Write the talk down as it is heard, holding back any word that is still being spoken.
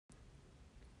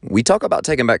We talk about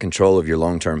taking back control of your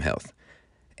long-term health.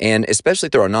 And especially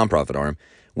through our nonprofit arm,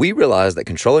 we realize that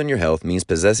controlling your health means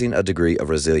possessing a degree of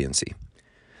resiliency.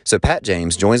 So Pat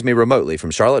James joins me remotely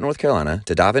from Charlotte, North Carolina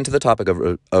to dive into the topic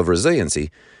of resiliency,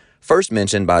 first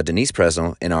mentioned by Denise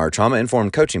Presnell in our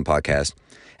Trauma-Informed Coaching podcast,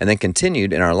 and then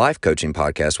continued in our life coaching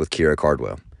podcast with Kira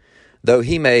Cardwell. Though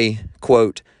he may,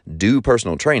 quote, do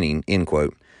personal training, end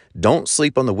quote, don't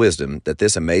sleep on the wisdom that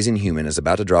this amazing human is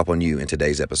about to drop on you in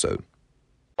today's episode.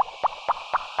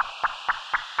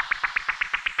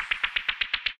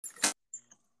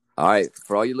 All right,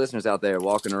 for all you listeners out there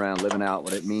walking around living out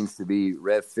what it means to be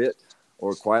Rev Fit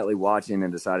or quietly watching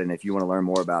and deciding if you want to learn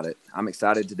more about it, I'm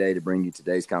excited today to bring you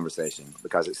today's conversation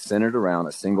because it's centered around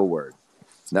a single word.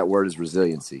 That word is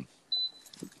resiliency.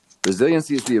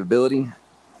 Resiliency is the ability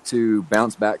to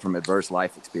bounce back from adverse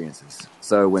life experiences.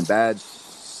 So when bad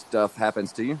stuff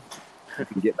happens to you, you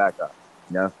can get back up,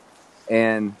 you know?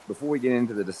 And before we get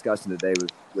into the discussion today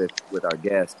with our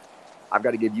guest, I've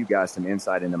got to give you guys some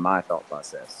insight into my thought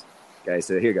process. Okay,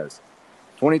 so here goes.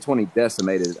 2020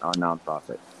 decimated our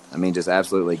nonprofit. I mean, just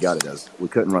absolutely gutted us. We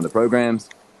couldn't run the programs.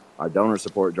 Our donor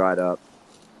support dried up.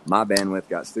 My bandwidth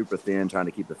got super thin trying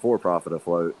to keep the for-profit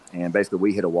afloat. And basically,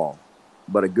 we hit a wall.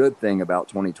 But a good thing about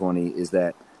 2020 is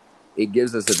that it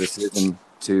gives us a decision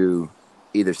to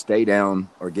either stay down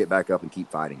or get back up and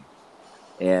keep fighting.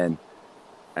 And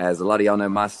as a lot of y'all know,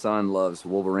 my son loves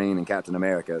Wolverine and Captain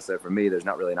America. So for me, there's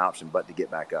not really an option but to get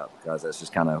back up because that's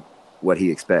just kind of what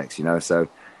he expects, you know. So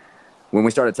when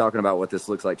we started talking about what this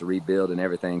looks like to rebuild and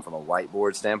everything from a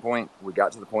whiteboard standpoint, we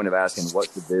got to the point of asking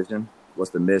what's the vision,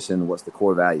 what's the mission, what's the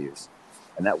core values?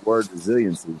 And that word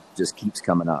resiliency just keeps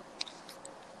coming up.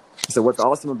 So what's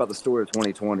awesome about the story of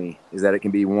 2020 is that it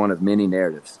can be one of many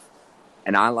narratives.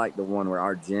 And I like the one where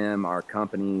our gym, our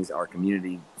companies, our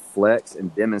community flex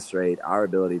and demonstrate our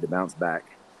ability to bounce back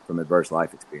from adverse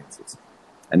life experiences.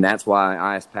 And that's why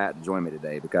I asked Pat to join me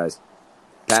today, because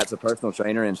Pat's a personal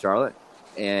trainer in Charlotte,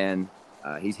 and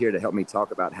he's here to help me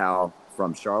talk about how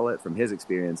from Charlotte, from his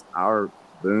experience, our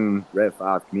Boone Rev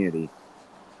 5 community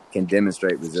can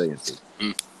demonstrate resiliency.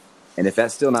 And if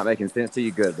that's still not making sense to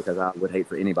you, good, because I would hate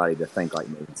for anybody to think like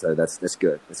me. So that's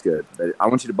good. That's good. But I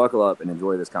want you to buckle up and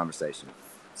enjoy this conversation.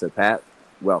 So Pat,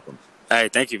 welcome. Hey,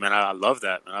 thank you, man. I love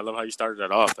that, man. I love how you started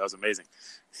that off. That was amazing.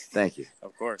 Thank you.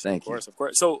 Of course. Thank of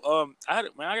course. So, I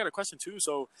got a question too.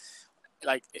 So,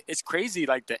 like, it's crazy,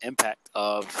 like the impact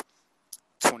of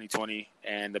 2020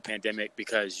 and the pandemic,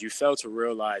 because you fail to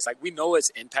realize, like, we know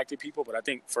it's impacted people, but I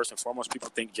think first and foremost, people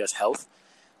think just health,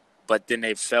 but then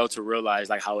they fail to realize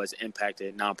like how it's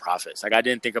impacted nonprofits. Like, I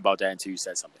didn't think about that until you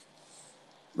said something.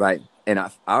 Right. And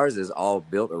ours is all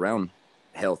built around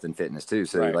health and fitness too.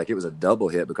 So Right. like it was a double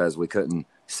hit because we couldn't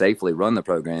safely run the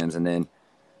programs, and then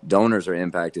donors are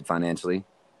impacted financially.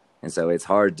 And so it's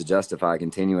hard to justify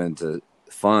continuing to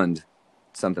fund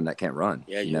something that can't run.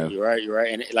 Yeah, you know? you're right. You're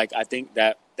right. And like, I think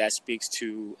that speaks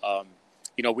to,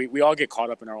 we all get caught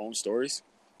up in our own stories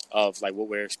of like what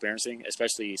we're experiencing,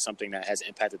 especially something that has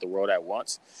impacted the world at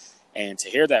once. And to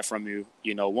hear that from you,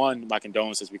 one, my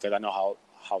condolences, because I know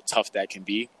how tough that can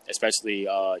be, especially,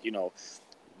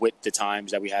 with the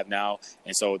times that we have now.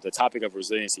 And so the topic of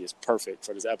resiliency is perfect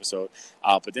for this episode.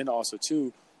 But then also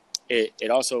too, it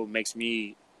also makes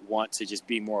me want to just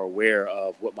be more aware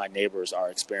of what my neighbors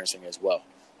are experiencing as well.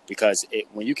 Because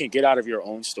when you can get out of your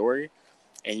own story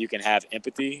and you can have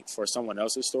empathy for someone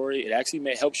else's story, it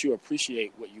actually helps you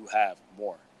appreciate what you have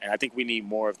more. And I think we need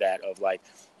more of that, of like,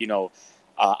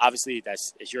 obviously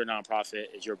it's your nonprofit,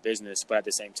 it's your business, but at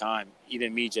the same time,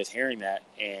 even me just hearing that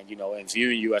and, and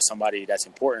viewing you as somebody that's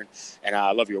important, and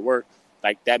I love your work,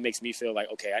 like that makes me feel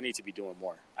like, okay, I need to be doing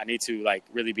more. I need to like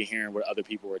really be hearing what other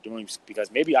people are doing,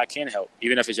 because maybe I can help,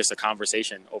 even if it's just a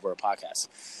conversation over a podcast,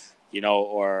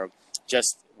 or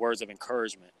just words of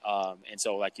encouragement. And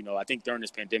so like, I think during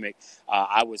this pandemic,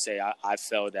 I would say I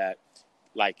felt that,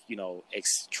 like,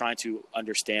 trying to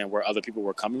understand where other people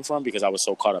were coming from, because I was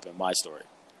so caught up in my story.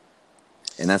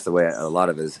 And that's the way a lot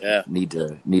of us need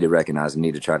to recognize and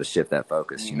need to try to shift that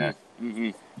focus,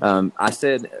 I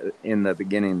said in the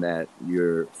beginning that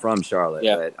you're from Charlotte,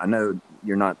 but I know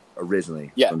you're not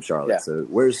originally from Charlotte. So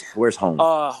where's home?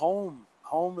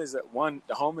 Home is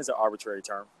home is an arbitrary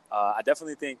term. I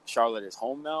definitely think Charlotte is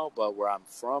home now, but where I'm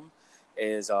from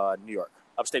is New York,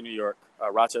 upstate New York,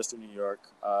 Rochester, New York,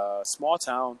 small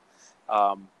town,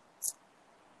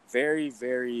 very,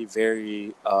 very,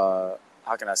 very,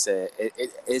 how can I say it?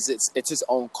 It's its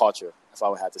own culture, if I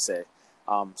would have to say.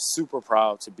 Super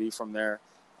proud to be from there.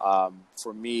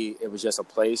 For me, it was just a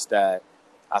place that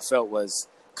I felt was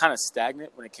kind of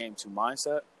stagnant when it came to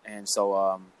mindset. And so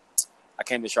I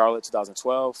came to Charlotte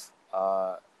 2012.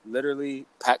 literally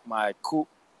packed my coupe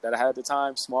that I had at the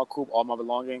time, small coupe, all my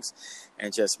belongings,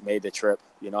 and just made the trip.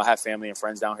 You know, I have family and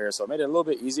friends down here, so it made it a little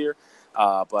bit easier.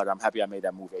 But I'm happy I made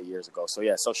that move 8 years ago. So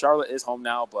yeah, so Charlotte is home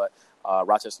now, but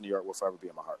Rochester, New York will forever be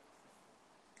in my heart.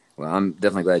 Well, I'm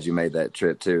definitely glad you made that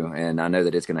trip too, and I know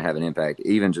that it's going to have an impact,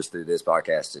 even just through this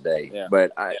podcast today. Yeah.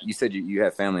 But you said you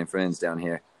have family and friends down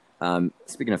here.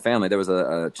 Speaking of family, there was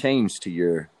a change to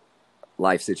your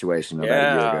life situation about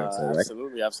a year ago. So,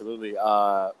 right? Absolutely.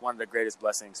 One of the greatest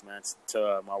blessings, man,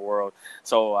 to my world.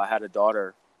 So I had a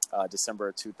daughter,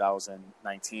 December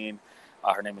 2019.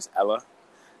 Her name is Ella,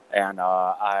 and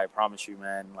I promise you,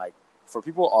 man, like for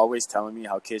people always telling me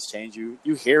how kids change you,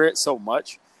 you hear it so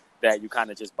much that you kind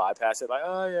of just bypass it, like,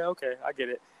 oh yeah, okay, I get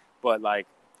it. But like,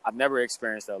 I've never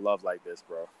experienced a love like this,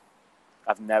 bro.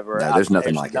 There's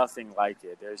nothing like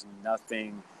it. There's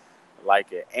nothing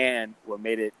like it. And what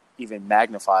made it even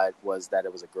magnified was that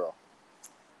it was a girl.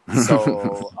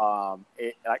 So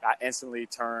I instantly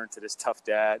turned to this tough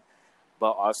dad,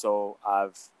 but also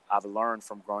I've learned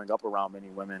from growing up around many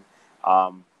women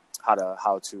how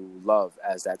to love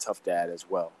as that tough dad as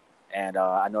well. And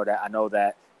I know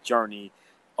that journey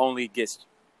only gets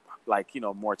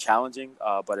more challenging,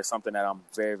 but it's something that I'm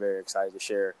very, very excited to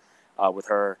share with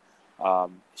her.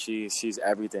 She's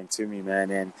everything to me,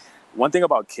 man. And one thing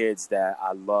about kids that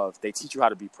I love, they teach you how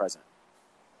to be present.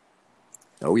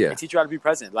 Oh yeah. They teach you how to be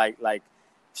present. Like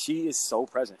she is so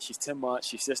present. She's 10 months.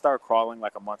 She just started crawling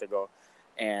like a month ago.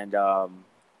 And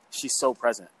she's so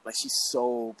present. Like she's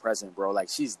so present, bro. Like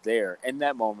she's there in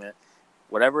that moment,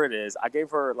 whatever it is. I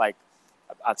gave her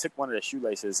I took one of the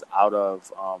shoelaces out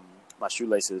of my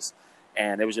shoelaces,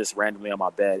 and it was just randomly on my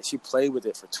bed. She played with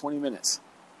it for 20 minutes.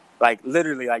 Like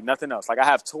literally, like nothing else. Like I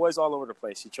have toys all over the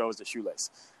place. She chose the shoelace,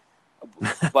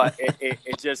 but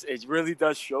it really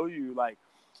does show you like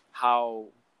how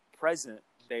present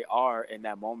they are in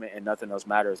that moment, and nothing else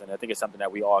matters. And I think it's something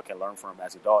that we all can learn from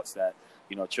as adults. That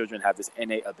children have this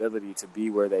innate ability to be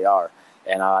where they are,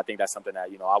 and I think that's something that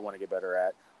I want to get better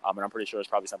at. And I'm pretty sure it's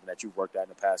probably something that you've worked at in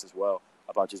the past as well,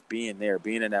 about just being there,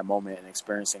 being in that moment, and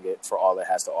experiencing it for all it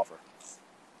has to offer.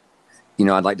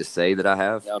 I'd like to say that I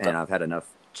have, Okay. and I've had enough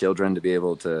children to be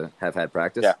able to have had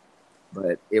practice. Yeah.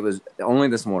 But it was only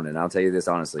this morning. I'll tell you this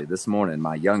honestly. This morning,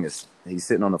 my youngest, he's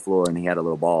sitting on the floor and he had a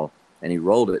little ball and he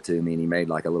rolled it to me and he made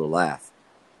like a little laugh.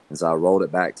 And so I rolled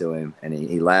it back to him and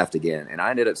he laughed again. And I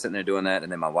ended up sitting there doing that.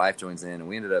 And then my wife joins in and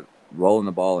we ended up rolling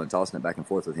the ball and tossing it back and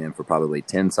forth with him for probably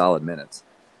 10 solid minutes.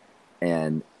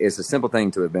 And it's a simple thing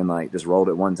to have been like, just rolled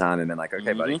it one time and been like,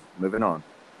 okay, buddy, moving on.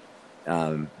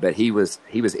 But he was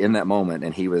in that moment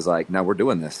and he was like, no, we're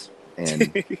doing this.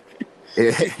 And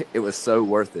it was so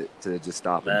worth it to just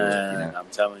stop and do it. I'm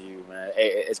telling you, man,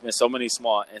 it's been so many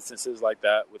small instances like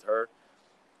that with her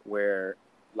where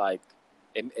like,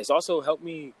 it's also helped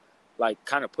me like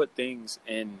kind of put things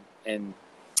in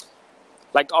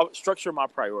like I'll structure my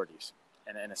priorities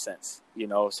in a sense,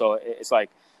 so it's like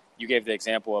you gave the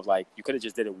example of like, you could have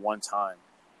just did it one time,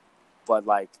 but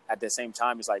like at the same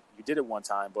time, it's like you did it one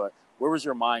time, but where was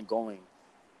your mind going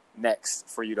next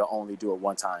for you to only do it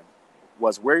one time?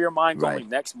 Was where your mind going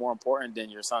next more important than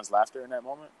your son's laughter in that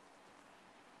moment?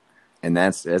 And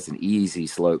that's an easy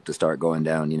slope to start going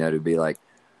down, to be like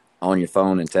on your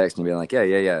phone and texting and being like, yeah,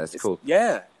 it's cool.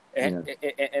 Yeah. And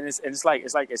it's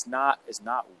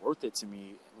not worth it to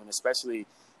me, when especially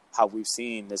how we've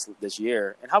seen this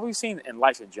year and how we've seen in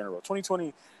life in general.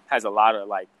 2020 has a lot of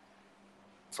like,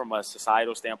 from a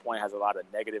societal standpoint, has a lot of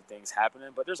negative things happening,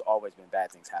 but there's always been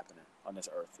bad things happening on this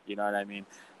earth. You know what I mean?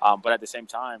 But at the same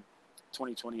time,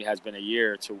 2020 has been a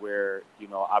year to where,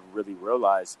 I've really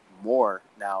realized more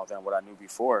now than what I knew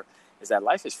before, is that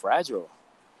life is fragile.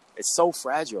 It's so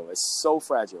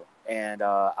fragile. And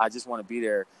I just want to be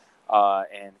there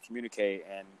and communicate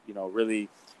and, really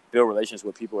build relations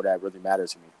with people that really matter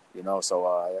to me,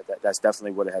 So that's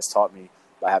definitely what it has taught me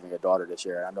by having a daughter this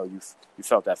year. I know you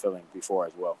felt that feeling before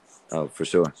as well. Oh, for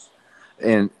sure.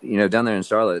 And, down there in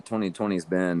Charlotte, 2020 has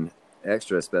been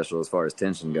extra special as far as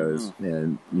tension goes.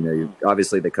 And,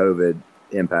 obviously the COVID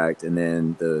impact and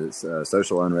then the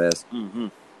social unrest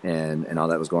and all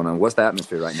that was going on. What's the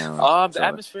atmosphere right now? The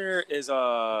atmosphere is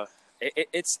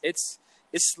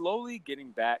it's slowly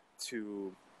getting back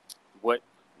to what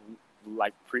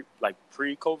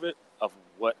pre-COVID of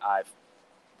what I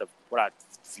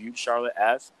viewed Charlotte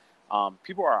as.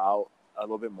 People are out a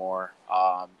little bit more.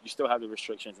 You still have the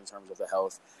restrictions in terms of the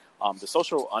health. The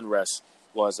social unrest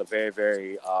was a very,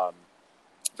 very,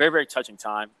 very, very touching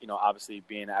time. Obviously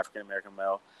being an African American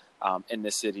male in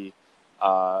this city,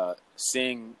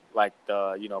 seeing like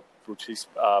the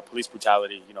police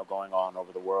brutality going on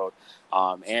over the world,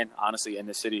 and honestly in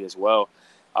the city as well.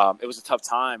 it was a tough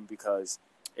time because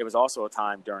it was also a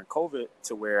time during COVID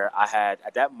to where I had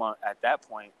at that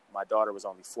point, my daughter was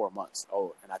only 4 months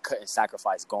old, and I couldn't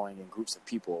sacrifice going in groups of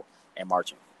people and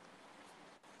marching.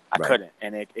 I couldn't,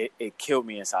 and it killed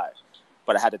me inside.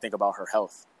 But I had to think about her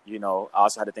health. I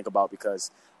also had to think about,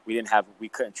 because we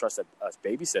couldn't trust a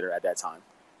babysitter at that time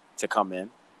to come in.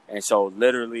 And so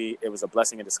literally it was a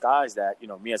blessing in disguise that,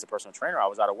 me as a personal trainer, I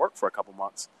was out of work for a couple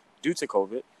months due to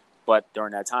COVID. But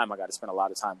during that time, I got to spend a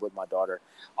lot of time with my daughter.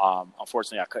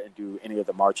 Unfortunately, I couldn't do any of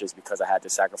the marches because I had to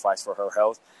sacrifice for her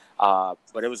health.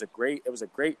 But it was a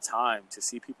great time to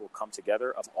see people come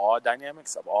together of all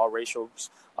dynamics, of all racial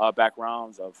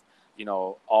backgrounds, of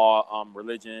all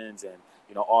religions, and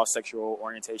all sexual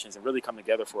orientations, and really come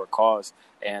together for a cause.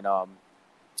 And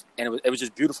it was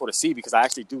just beautiful to see, because I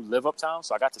actually do live uptown,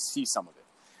 so I got to see some of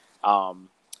it.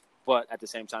 But at the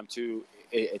same time too,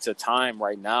 it's a time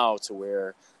right now to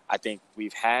where I think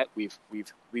we've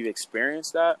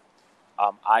experienced that.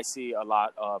 I see a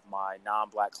lot of my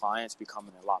non-Black clients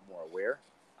becoming a lot more aware.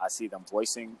 I see them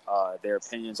voicing their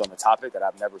opinions on the topic that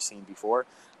I've never seen before.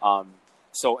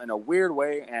 So in a weird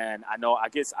way, and I know I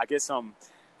get some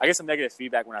negative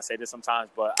feedback when I say this sometimes,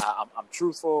 but I'm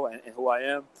truthful in who I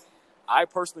am. I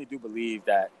personally do believe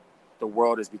that the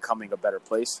world is becoming a better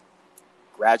place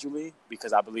gradually,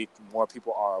 because I believe more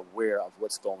people are aware of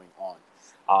what's going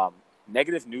on.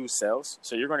 Negative news sells,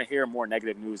 so you're going to hear more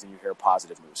negative news than you hear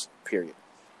positive news, period.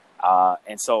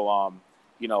 And so,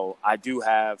 I do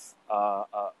have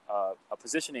a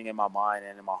positioning in my mind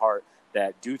and in my heart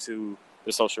that due to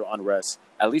the social unrest,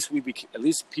 at least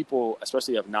people,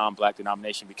 especially of non-Black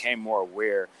denomination, became more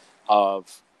aware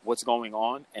of what's going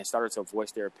on and started to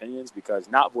voice their opinions, because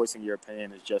not voicing your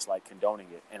opinion is just like condoning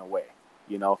it in a way,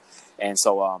 And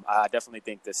so I definitely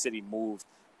think the city moved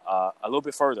a little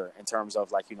bit further in terms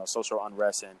of social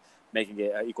unrest and making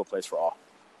it an equal place for all.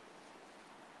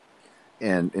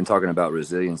 And in talking about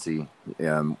resiliency,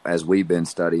 as we've been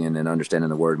studying and understanding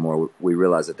the word more, we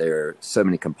realize that there are so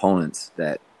many components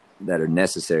that are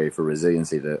necessary for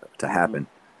resiliency to happen.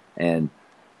 Mm-hmm. And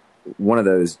one of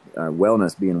those,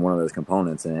 wellness being one of those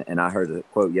components. And I heard a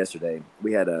quote yesterday.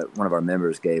 We had one of our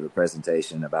members gave a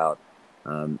presentation about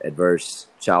adverse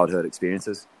childhood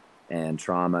experiences and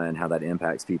trauma and how that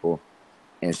impacts people.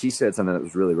 And she said something that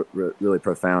was really, really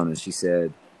profound. And she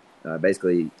said,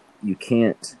 basically, you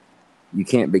can't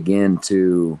begin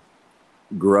to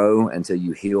grow until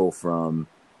you heal from,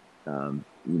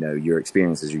 your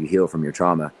experiences, or you heal from your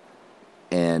trauma.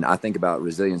 And I think about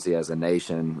resiliency as a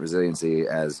nation, resiliency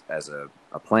as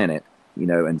a planet,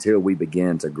 until we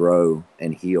begin to grow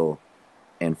and heal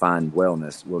and find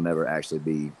wellness, we'll never actually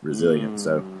be resilient.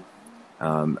 So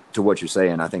to what you're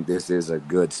saying, I think this is a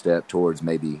good step towards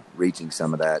maybe reaching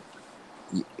some of that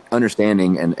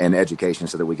understanding and education,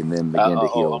 so that we can then begin to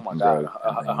heal. Oh my God,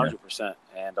 100%.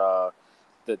 And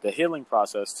the healing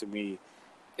process to me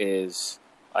is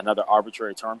another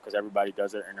arbitrary term, because everybody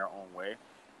does it in their own way.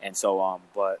 And so,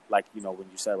 but when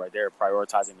you said right there,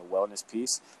 prioritizing the wellness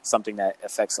piece, something that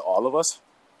affects all of us,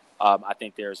 I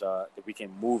think that we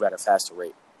can move at a faster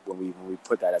rate when we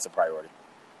put that as a priority.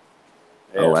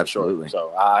 Yeah, absolutely.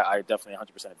 Sure. So I definitely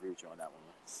 100% agree with you on that one.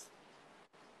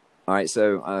 All right.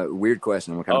 So weird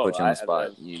question. We'll kind of put you on the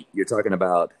spot. You're talking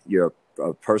about you're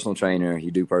a personal trainer,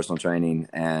 you do personal training,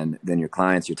 and then your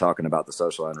clients, you're talking about the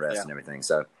social unrest and everything.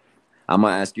 So I'm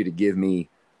going to ask you to give me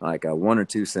like a 1 or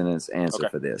 2 sentence answer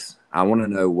for this. I want to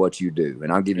know what you do,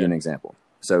 and I'll give you an example.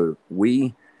 So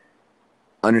we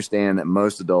understand that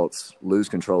most adults lose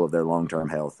control of their long-term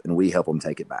health, and we help them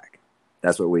take it back.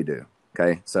 That's what we do.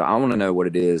 Okay. So I want to know what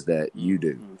it is that you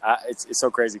do. It's so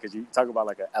crazy, because you talk about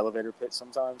like an elevator pitch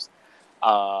sometimes.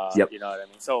 Yep. You know what I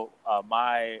mean? So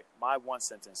my one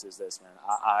sentence is this, man.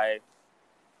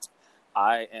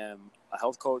 I am a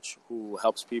health coach who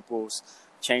helps people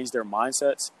change their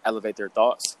mindsets, elevate their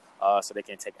thoughts, so they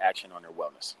can take action on their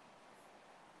wellness.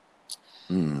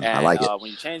 And I like it. When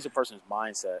you change a person's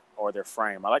mindset or their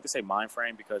frame, I like to say mind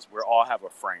frame, because we all have a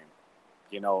frame.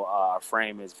 Our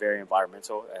frame is very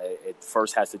environmental. It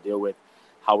first has to deal with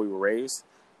how we were raised,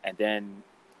 and then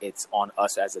it's on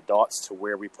us as adults to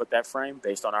where we put that frame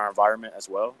based on our environment as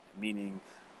well, meaning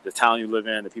the town you live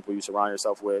in, the people you surround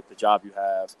yourself with, the job you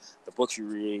have, the books you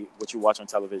read, what you watch on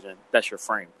television. That's your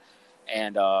frame.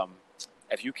 And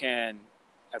if you can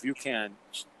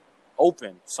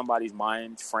open somebody's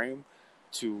mind frame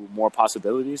to more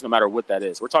possibilities, no matter what that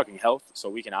is. We're talking health, so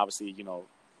we can obviously,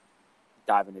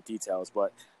 dive into details,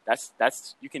 but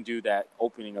that's you can do that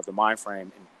opening of the mind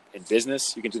frame in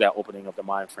business. You can do that opening of the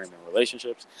mind frame in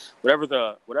relationships. Whatever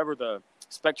the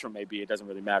spectrum may be, it doesn't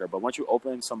really matter. But once you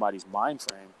open somebody's mind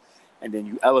frame, and then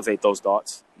you elevate those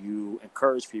thoughts. You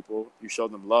encourage people. You show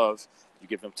them love. You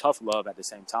give them tough love at the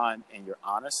same time, and you're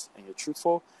honest and you're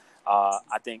truthful.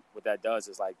 I think what that does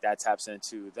is like that taps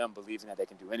into them believing that they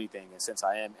can do anything. And since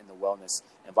I am in the wellness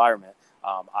environment,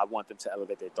 I want them to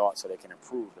elevate their thoughts so they can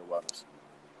improve their wellness.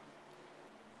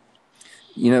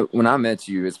 You know, when I met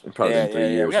you, it's probably been 3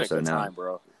 years We had or a so good now. time,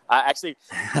 bro. I actually,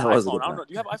 That was a iPhone. good I don't time. know.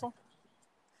 Do you have an iPhone?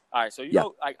 All right, so Yeah.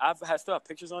 know, like still have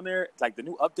pictures on there. Like the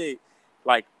new update,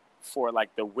 like for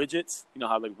like the widgets. You know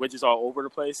how like widgets are all over the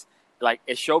place. Like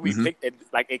it showed me,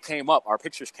 it came up. Our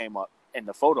pictures came up in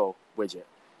the photo widget,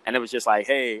 and it was just like,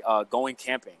 hey, going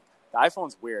camping. The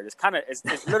iPhone's weird.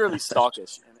 It's literally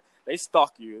stalkish. And they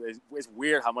stalk you. It's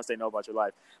weird how much they know about your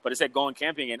life. But it said going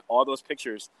camping, and all those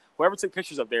pictures. Whoever took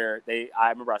pictures up there, I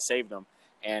remember I saved them,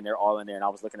 and they're all in there. And I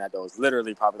was looking at those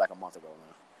literally probably like a month ago,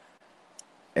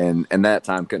 man. And that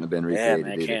time couldn't have been recreated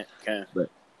man, either. can't. But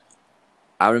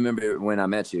I remember when I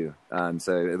met you.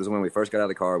 So it was when we first got out of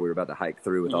the car. We were about to hike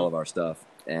through with all of our stuff,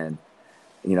 and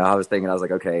you know, I was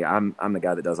like, okay, I'm the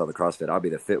guy that does all the CrossFit. I'll be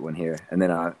the fit one here. And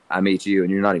then I meet you, and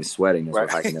you're not even sweating as we're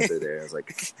hiking up through there. I was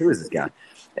like, who is this guy?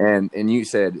 And you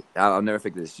said, I'll never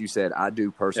forget this. You said, I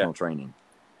do personal training.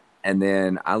 And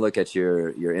then I look at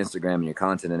your Instagram and your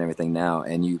content and everything now,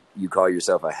 and you call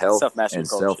yourself a health and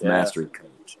self-mastery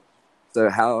coach. So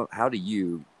how do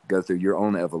you go through your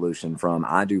own evolution from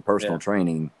I do personal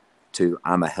training to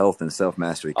I'm a health and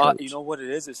self-mastery coach? You know what it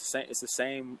is? It's the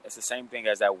same thing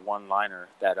as that one-liner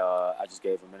that I just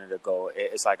gave a minute ago.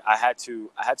 It's like I had to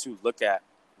look at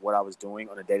what I was doing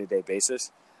on a day-to-day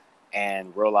basis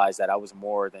and realize that I was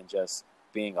more than just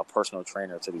being a personal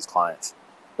trainer to these clients.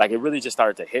 Like it really just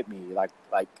started to hit me like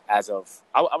as of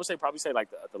I would say like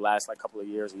the last like couple of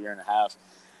years, a year and a half,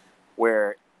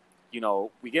 where you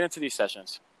know we get into these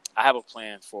sessions. I have a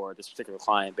plan for this particular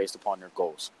client based upon their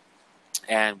goals.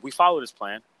 And we follow this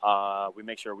plan. We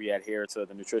make sure we adhere to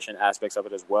the nutrition aspects of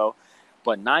it as well.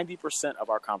 But 90% of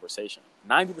our conversation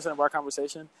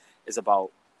is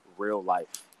about real life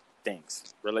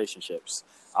things, relationships,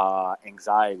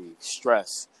 anxiety,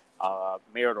 stress,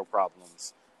 marital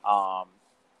problems,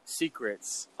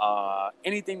 secrets,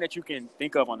 anything that you can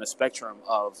think of on the spectrum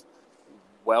of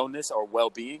wellness or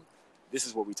well-being. This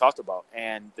is what we talked about.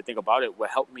 And the thing about it,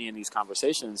 what helped me in these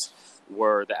conversations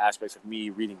were the aspects of me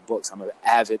reading books. I'm an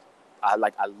avid, I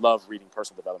love reading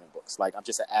personal development books. Like I'm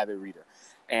just an avid reader.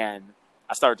 And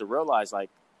I started to realize like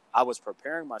I was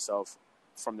preparing myself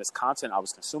from this content I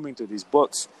was consuming through these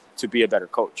books to be a better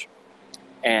coach.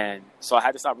 And so I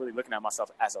had to stop really looking at myself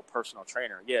as a personal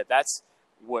trainer. Yeah, that's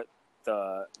what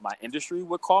my industry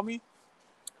would call me.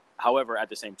 However, at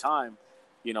the same time,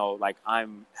 you know, like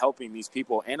I'm helping these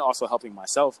people and also helping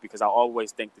myself because I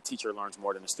always think the teacher learns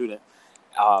more than the student.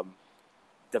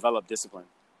 Develop discipline,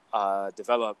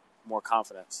 develop more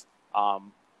confidence,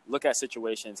 look at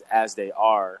situations as they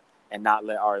are and not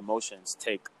let our emotions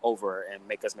take over and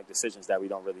make us make decisions that we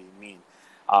don't really mean.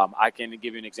 I can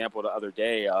give you an example. The other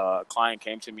day, a client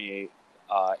came to me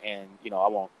and, you know, I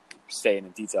won't say it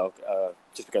in detail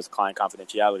just because of client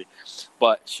confidentiality,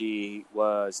 but she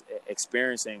was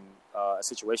experiencing a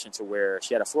situation to where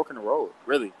she had a fork in the road,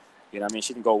 really. You know what I mean?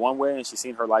 She can go one way and she's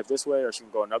seen her life this way, or she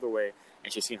can go another way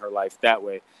and she's seen her life that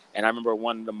way. And I remember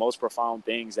one of the most profound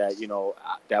things that, you know,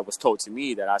 that was told to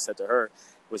me that I said to her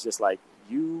was just like,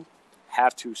 you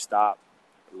have to stop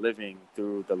living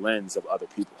through the lens of other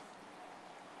people.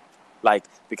 Like,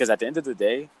 because at the end of the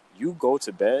day, you go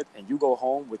to bed and you go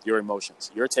home with your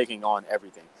emotions. You're taking on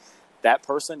everything. That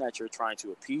person that you're trying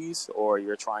to appease or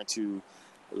you're trying to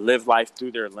live life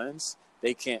through their lens,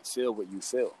 they can't feel what you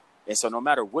feel. And so no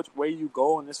matter which way you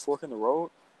go in this fork in the road,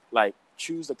 like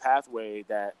choose the pathway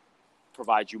that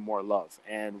provides you more love.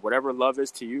 And whatever love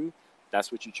is to you,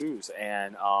 that's what you choose.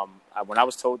 And when I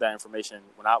was told that information,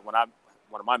 when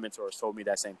one of my mentors told me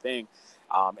that same thing,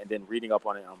 and then reading up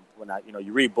on it,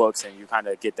 you read books and you kind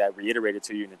of get that reiterated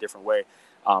to you in a different way.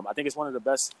 I think it's one of the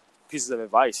best pieces of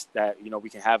advice that, you know, we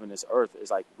can have in this earth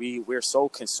is like, we're so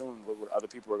consumed with what other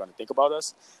people are going to think about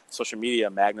us. Social media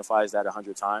magnifies that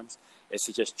 100 times. It's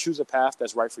to just choose a path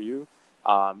that's right for you.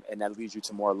 And that leads you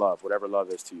to more love, whatever love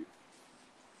is to you.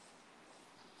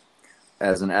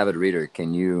 As an avid reader,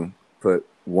 can you put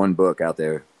one book out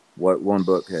there? What one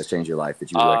book has changed your life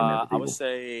that you would recommend to people? I would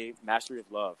say Mastery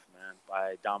of Love, man,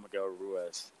 by Don Miguel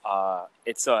Ruiz.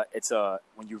 It's a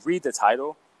when you read the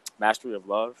title, Mastery of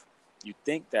Love, you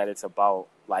think that it's about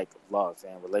like love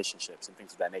and relationships and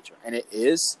things of that nature. And it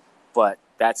is, but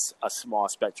that's a small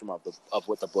spectrum of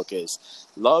what the book is.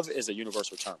 Love is a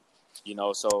universal term, you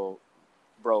know, so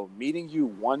bro, meeting you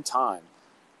one time,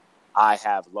 I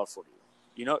have love for you.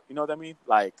 You know what I mean?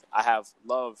 Like I have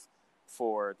love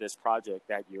for this project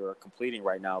that you're completing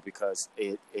right now because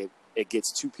it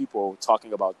gets two people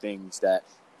talking about things that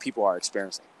people are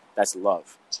experiencing. That's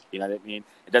love. You know what I mean?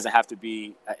 It doesn't have to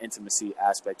be an intimacy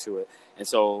aspect to it. And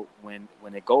so when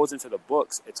it goes into the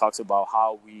books, it talks about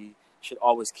how we should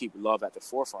always keep love at the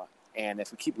forefront. And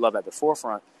if we keep love at the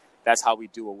forefront, that's how we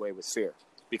do away with fear.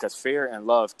 Because fear and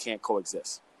love can't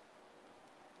coexist.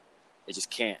 It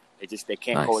just can't. They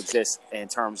can't Nice. coexist in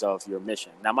terms of your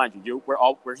mission. Now, mind you,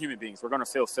 we're human beings. We're going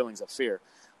to feel feelings of fear,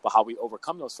 but how we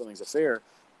overcome those feelings of fear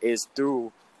is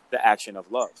through the action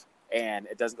of love. And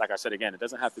it doesn't, like I said again, it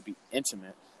doesn't have to be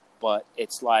intimate, but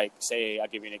it's like, say, I'll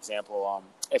give you an example.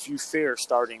 If you fear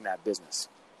starting that business,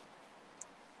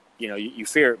 you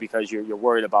fear it because you're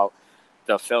worried about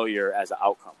the failure as an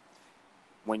outcome.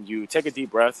 When you take a deep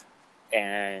breath,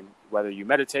 and whether you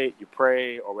meditate, you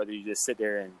pray, or whether you just sit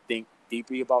there and think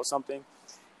deeply about something,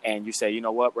 and you say, you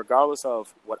know what, regardless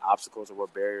of what obstacles or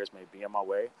what barriers may be in my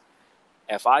way,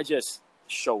 if I just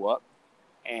show up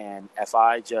and if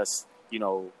I just,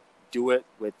 do it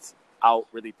without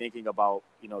really thinking about,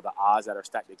 the odds that are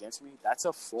stacked against me, that's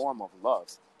a form of love,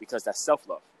 because that's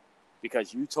self-love.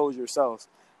 Because you told yourself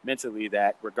mentally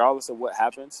that regardless of what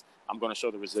happens, I'm going to show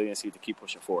the resiliency to keep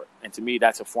pushing forward. And to me,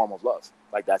 that's a form of love.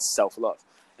 Like, that's self-love.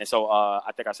 And so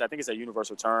I think it's a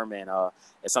universal term, and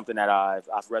it's something that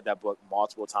I've read that book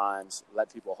multiple times,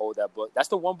 let people hold that book. That's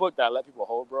the one book that I let people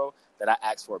hold, bro, that I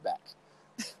ask for back.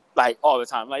 Like, all the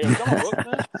time. Like, yo, give me my book,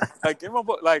 man. Like, give me my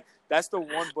book. Like, that's the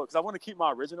one book. Because I want to keep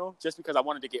my original just because I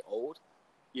wanted to get old,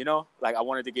 Like, I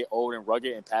wanted to get old and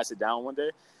rugged and pass it down one day.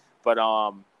 But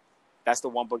that's the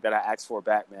one book that I asked for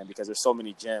back, man, because there's so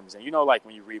many gems. And like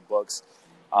when you read books,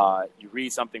 you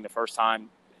read something the first time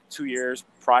 2 years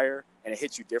prior, and it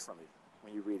hits you differently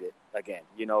when you read it again,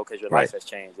 because your life has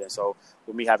changed. And so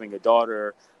with me having a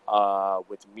daughter,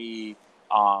 with me,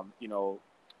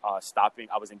 stopping,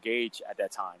 I was engaged at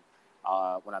that time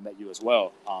when I met you as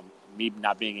well. Me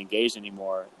not being engaged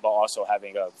anymore, but also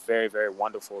having a very, very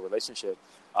wonderful relationship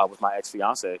with my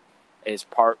ex-fiance is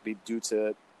partly due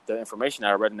to the information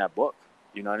that I read in that book.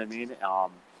 You know what I mean?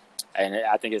 And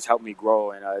I think it's helped me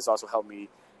grow, and it's also helped me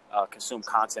consume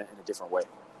content in a different way.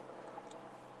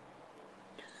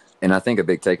 And I think a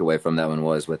big takeaway from that one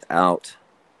was without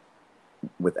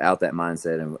that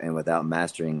mindset and without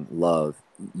mastering love,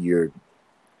 you're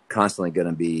constantly going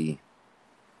to be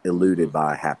eluded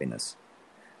by happiness.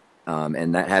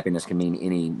 And that happiness can mean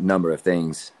any number of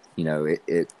things,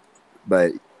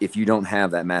 but if you don't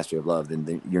have that mastery of love,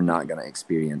 then you're not going to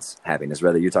experience happiness.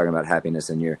 Whether you're talking about happiness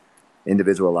in your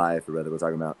individual life, or whether we're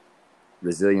talking about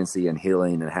resiliency and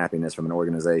healing and happiness from an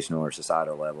organizational or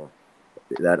societal level,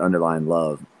 that underlying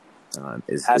love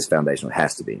is foundational. It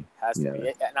has to be. Has to be.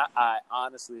 And I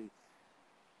honestly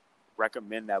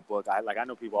recommend that book. I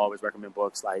know people always recommend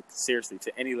books. Like, seriously,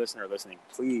 to any listener listening,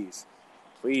 please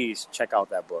check out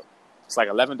that book. It's like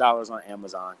 $11 on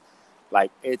Amazon.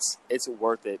 Like, it's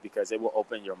worth it, because it will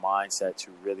open your mindset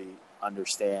to really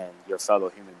understand your fellow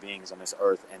human beings on this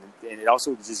earth. And it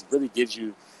also just really gives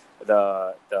you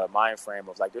the mind frame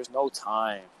of, like, there's no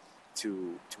time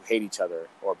to hate each other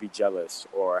or be jealous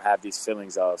or have these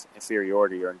feelings of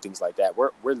inferiority or things like that.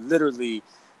 We're literally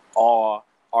all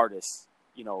artists,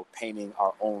 painting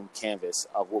our own canvas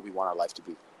of what we want our life to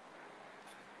be.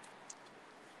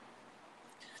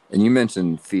 And you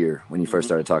mentioned fear when you first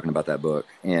started talking about that book.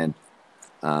 And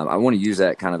I want to use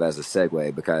that kind of as a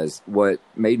segue, because what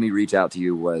made me reach out to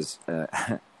you was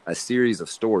a series of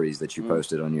stories that you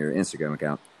posted on your Instagram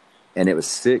account. And it was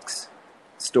 6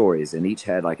 stories, and each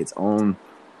had like its own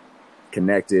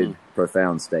connected,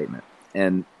 profound statement.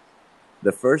 And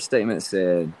the first statement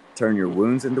said, "Turn your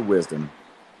wounds into wisdom,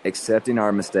 accepting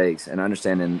our mistakes and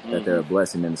understanding that they're a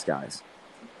blessing in disguise."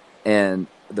 And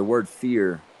the word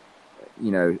fear,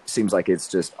 seems like it's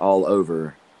just all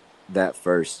over that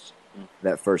first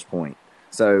point.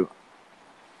 So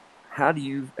how do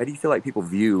you feel like people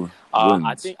view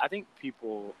wounds? I think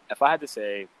people, if I had to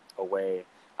say a way,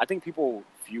 I think people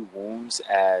view wounds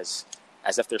as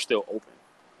if they're still open,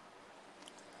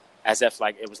 as if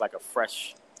like it was like a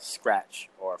fresh scratch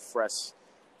or a fresh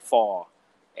fall,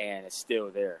 and it's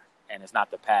still there, and it's not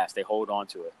the past. They hold on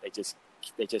to it.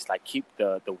 They just like keep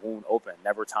the wound open,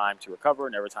 never time to recover,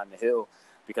 never time to heal,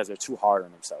 because they're too hard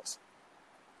on themselves.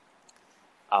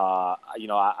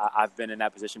 I've been in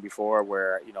that position before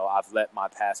where, I've let my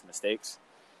past mistakes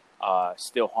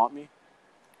still haunt me.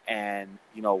 And,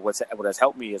 what has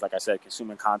helped me is, like I said,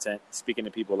 consuming content, speaking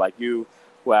to people like you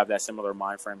who have that similar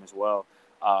mind frame as well,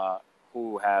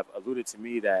 who have alluded to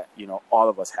me that, all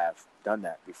of us have done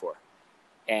that before.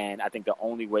 And I think the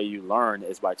only way you learn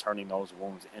is by turning those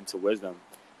wounds into wisdom.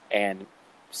 And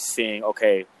seeing,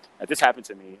 okay, if this happened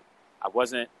to me, I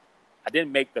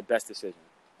didn't make the best decision,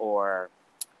 or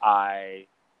I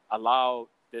allowed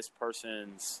this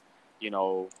person's,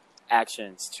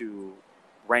 actions to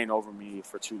reign over me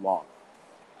for too long.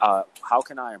 How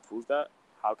can I improve that?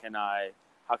 How can I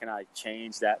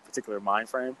change that particular mind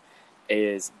frame?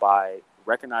 Is by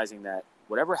recognizing that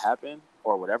whatever happened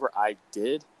or whatever I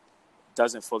did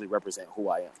doesn't fully represent who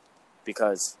I am.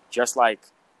 Because just like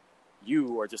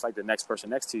you, or just like the next person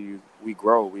next to you, we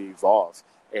grow, we evolve.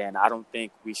 And I don't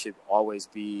think we should always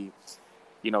be,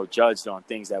 judged on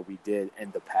things that we did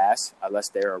in the past, unless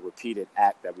they're a repeated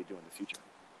act that we do in the future.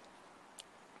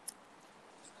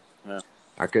 Yeah.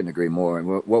 I couldn't agree more. And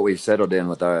what we've settled in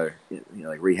with our,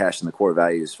 like rehashing the core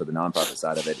values for the nonprofit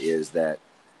side of it is that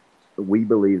we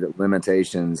believe that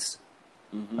limitations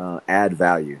add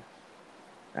value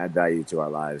to our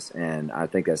lives. And I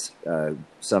think that's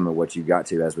some of what you got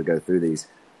to as we go through these.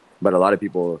 But a lot of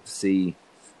people see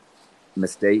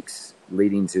mistakes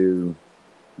leading to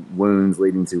wounds,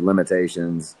 leading to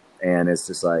limitations. And it's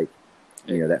just like,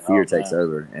 that fear takes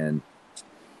over.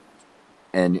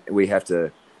 And we have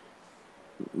to,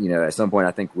 at some point,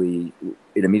 I think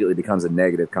it immediately becomes a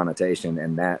negative connotation,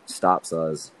 and that stops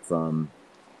us from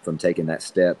taking that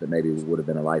step that maybe would have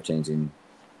been a life-changing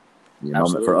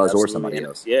moment for us or somebody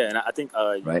else. Yeah, and I think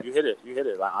right? you hit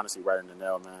it like, honestly, right in the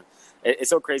nail, man. It's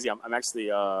so crazy. I'm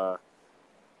actually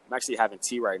having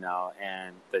tea right now,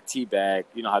 and the tea bag,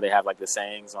 you know how they have like the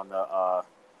sayings on the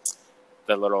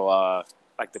little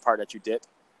like the part that you dip.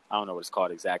 I don't know what it's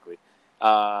called exactly.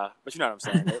 But you know what I'm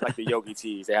saying? Like the yogi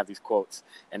teas, they have these quotes.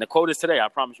 And the quote is today, I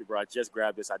promise you, bro, I just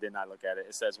grabbed this. I did not look at it.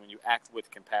 It says, when you act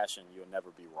with compassion, you'll never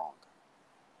be wrong.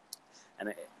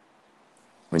 And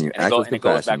when you act with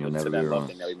compassion, you'll never be wrong. Love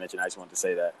thing that we mentioned. I just wanted to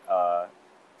say that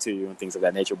to you and things of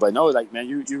that nature. But no, like, man,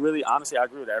 you really, honestly, I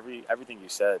agree with everything you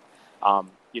said.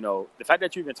 The fact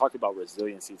that you even talked about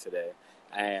resiliency today,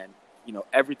 and,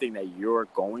 everything that you're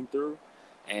going through,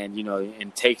 and,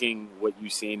 in taking what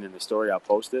you've seen in the story I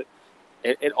posted,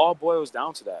 it all boils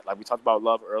down to that. Like we talked about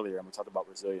love earlier, and we talked about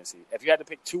resiliency. If you had to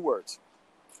pick 2 words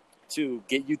to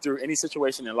get you through any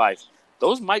situation in life,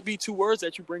 those might be 2 words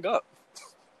that you bring up.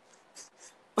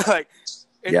 Like,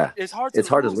 it's hard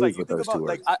to lose. Like, with those 2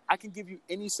 words. Like, I can give you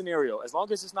any scenario, as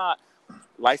long as it's not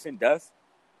life and death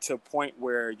to a point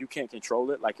where you can't control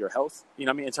it, like your health. You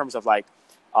know what I mean? In terms of like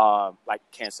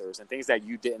cancers and things that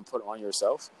you didn't put on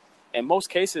yourself. In most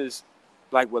cases,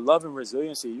 like with love and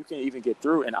resiliency, you can even get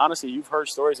through. And honestly, you've heard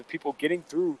stories of people getting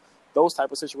through those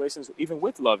type of situations, even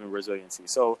with love and resiliency.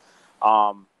 So,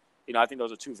 I think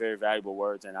those are 2 very valuable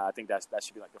words. And I think that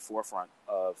should be like the forefront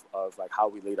of like how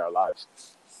we lead our lives.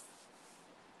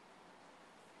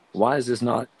 Why is this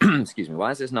not,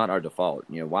 why is this not our default?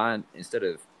 Why, instead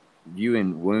of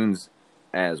viewing wounds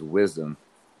as wisdom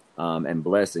and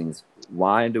blessings,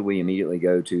 why do we immediately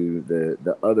go to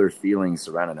the other feelings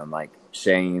surrounding them, like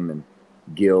shame and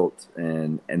guilt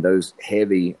and those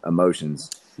heavy emotions?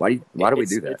 Why do we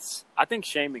do that? I think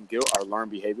shame and guilt are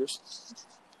learned behaviors.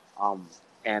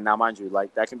 And now, mind you,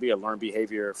 like that can be a learned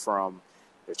behavior from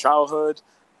your childhood.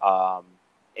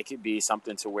 It could be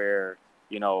something to where,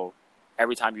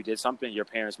 every time you did something, your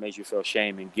parents made you feel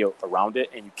shame and guilt around it,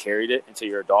 and you carried it into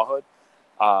your adulthood.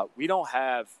 We don't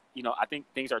have, I think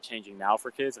things are changing now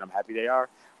for kids, and I'm happy they are.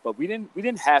 But we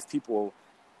didn't have people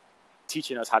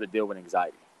teaching us how to deal with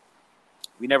anxiety.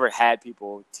 We never had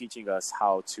people teaching us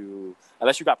how to,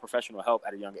 unless you got professional help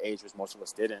at a young age, which most of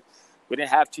us didn't. We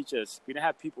didn't have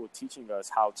people teaching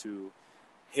us how to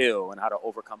heal and how to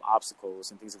overcome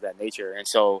obstacles and things of that nature. And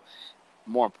so,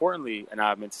 more importantly, and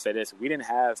I meant to say this, we didn't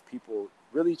have people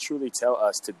really truly tell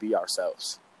us to be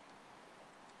ourselves,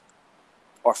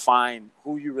 or find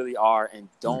who you really are, and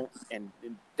do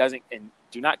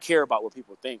not care about what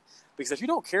people think. Because if you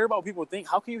don't care about what people think,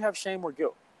 how can you have shame or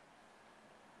guilt?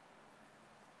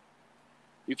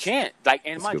 You can't. Like,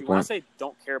 and mind you, when I say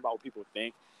don't care about what people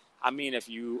think, I mean if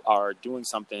you are doing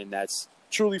something that's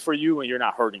truly for you and you're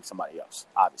not hurting somebody else,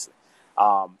 obviously,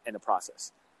 in the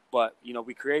process. But,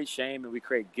 we create shame and we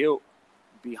create guilt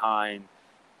behind,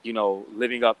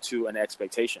 living up to an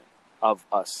expectation of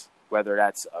us, whether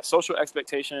that's a social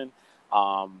expectation,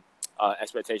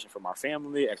 expectation from our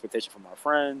family, expectation from our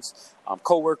friends,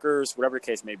 coworkers, whatever the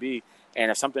case may be. And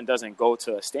if something doesn't go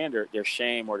to a standard, there's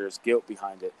shame or there's guilt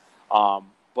behind it.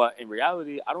 But in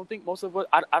reality, I don't think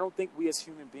I don't think we as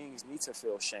human beings need to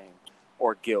feel shame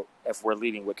or guilt if we're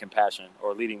leading with compassion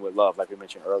or leading with love, like we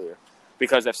mentioned earlier.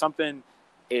 Because if something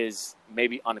is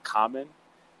maybe uncommon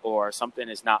or something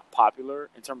is not popular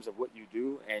in terms of what you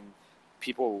do, and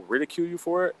people ridicule you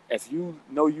for it, if you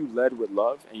know you led with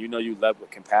love and you know you led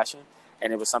with compassion,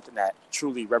 and it was something that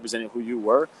truly represented who you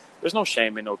were, there's no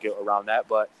shame and no guilt around that.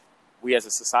 But we as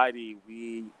a society,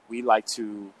 we like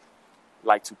to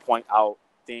point out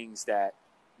things that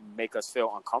make us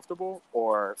feel uncomfortable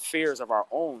or fears of our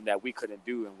own that we couldn't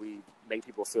do, and we make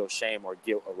people feel shame or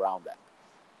guilt around that.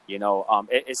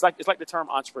 It's like the term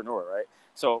entrepreneur, right?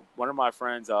 So one of my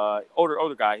friends,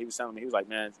 older guy, he was telling me, he was like,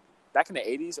 man, back in the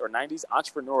 80s or 90s,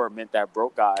 entrepreneur meant that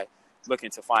broke guy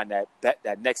looking to find that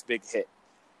next big hit,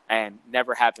 and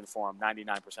never happened for him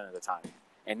 99% of the time.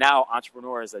 And now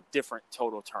entrepreneur is a different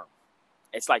total term.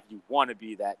 It's like you want to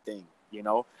be that thing,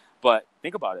 But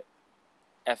think about it.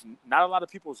 If not a lot of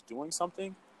people is doing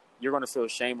something, you're going to feel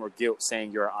shame or guilt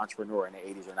saying you're an entrepreneur in the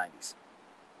 80s or 90s.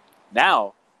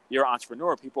 Now, you're an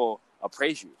entrepreneur, people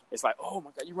appraise you. It's like, oh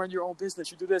my God, you run your own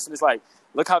business, you do this. And it's like,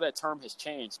 look how that term has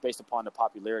changed based upon the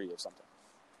popularity of something.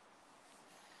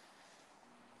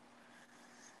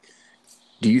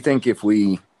 Do you think if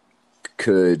we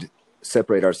could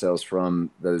separate ourselves from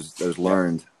those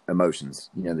learned emotions,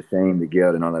 the shame, the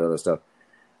guilt, and all that other stuff,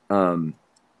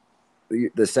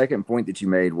 the second point that you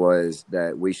made was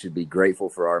that we should be grateful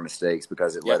for our mistakes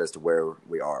because it led us to where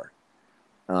we are.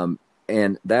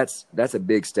 And that's a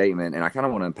big statement, and I kind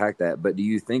of want to unpack that. But do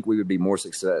you think we would be more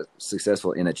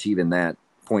successful in achieving that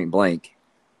point blank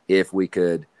if we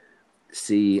could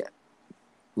see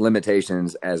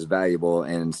limitations as valuable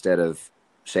and instead of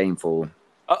shameful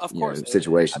of course,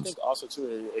 situations? I think also,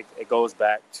 too, it goes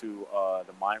back to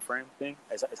the mind frame thing.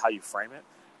 It's how you frame it.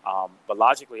 But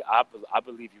logically, I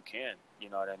believe you can. You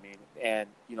know what I mean? And,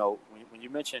 when you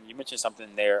mentioned something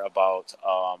there about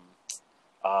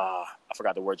I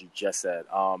forgot the word you just said.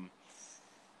 Can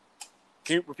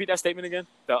you repeat that statement again?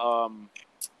 It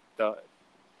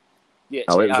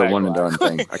was a one and done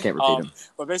thing. I can't repeat them.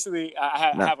 But basically, I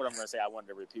have what I'm going to say. I wanted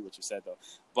to repeat what you said, though.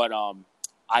 But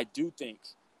I do think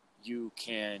you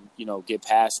can, get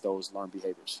past those learned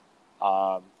behaviors.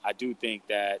 I do think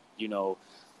that,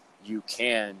 you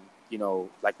can,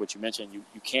 like what you mentioned, you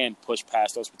can push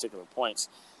past those particular points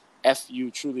if you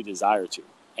truly desire to.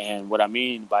 And what I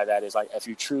mean by that is, like, if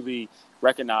you truly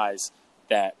recognize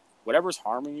that whatever's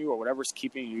harming you or whatever's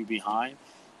keeping you behind,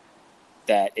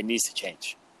 that it needs to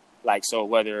change. Like, so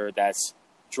whether that's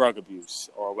drug abuse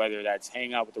or whether that's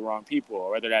hanging out with the wrong people or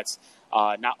whether that's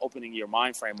not opening your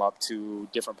mind frame up to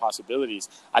different possibilities,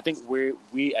 I think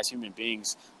we as human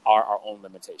beings are our own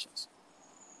limitations.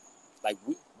 Like,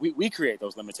 we create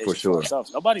those limitations for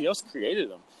ourselves. Nobody else created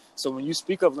them. So when you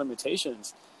speak of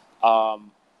limitations,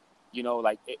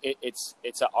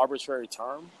 it's an arbitrary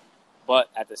term, but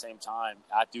at the same time,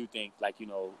 I do think,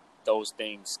 those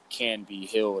things can be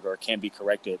healed or can be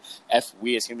corrected if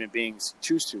we as human beings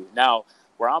choose to. Now,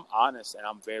 where I'm honest and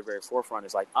I'm very, very forefront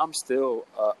is, like, I'm still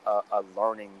a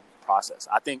learning process.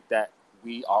 I think that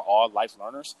we are all life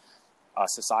learners.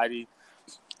 Society,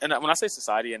 and when I say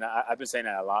society, and I've been saying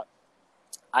that a lot,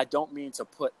 I don't mean to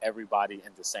put everybody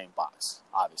in the same box,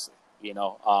 obviously,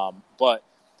 but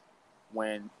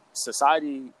when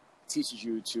society teaches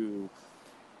you to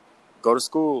go to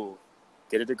school,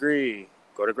 get a degree,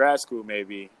 go to grad school,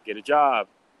 maybe get a job,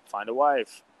 find a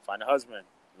wife, find a husband,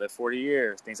 live 40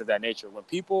 years, things of that nature. When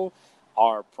people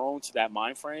are prone to that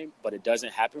mind frame, but it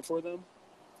doesn't happen for them,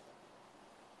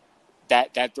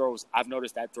 I've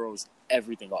noticed that throws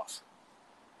everything off.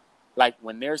 Like,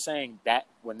 when they're saying that,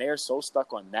 when they're so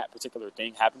stuck on that particular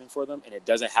thing happening for them and it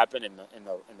doesn't happen in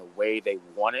the way they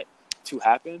want it to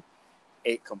happen,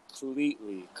 it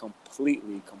completely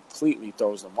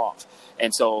throws them off.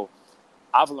 And so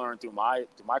I've learned through my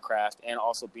craft and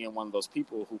also being one of those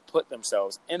people who put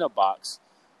themselves in a box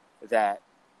that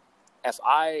if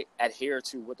I adhere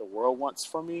to what the world wants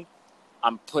from me,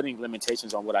 I'm putting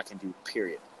limitations on what I can do,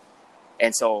 period.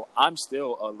 And so I'm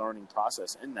still a learning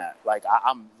process in that. Like,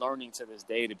 I'm learning to this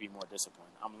day to be more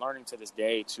disciplined. I'm learning to this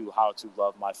day how to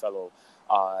love my fellow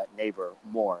neighbor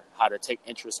more, how to take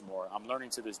interest more. I'm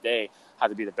learning to this day how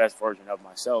to be the best version of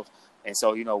myself. And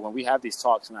so, when we have these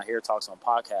talks and I hear talks on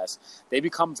podcasts, they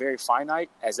become very finite,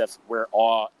 as if we're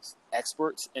all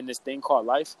experts in this thing called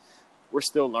life. We're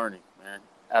still learning, man.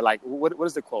 What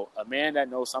is the quote? A man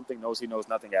that knows something knows he knows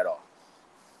nothing at all.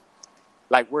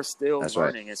 Like, we're still learning.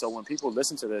 Right. And so when people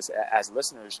listen to this as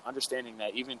listeners, understanding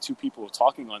that even two people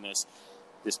talking on this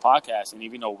podcast, and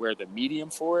even though we're the medium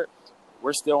for it,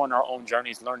 we're still on our own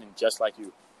journeys learning just like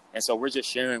you. And so we're just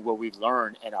sharing what we've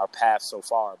learned in our path so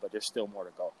far, but there's still more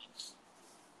to go.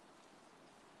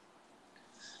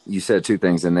 You said two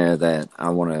things in there that I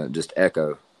want to just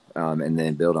echo and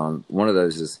then build on. One of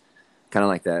those is kind of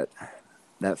like that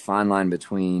fine line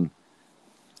between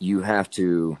you have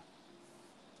to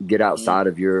get outside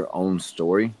of your own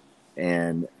story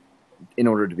and in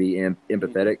order to be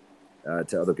empathetic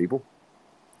to other people.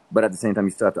 But at the same time,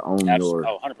 you still have to own your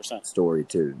 100%. story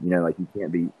too. You know, like you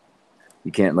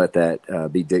can't let that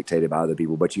be dictated by other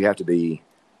people, but you have to be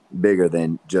bigger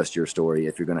than just your story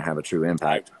if you're going to have a true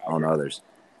impact on others.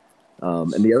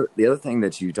 And the other thing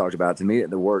that you talked about, to me,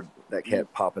 the word that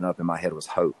kept popping up in my head was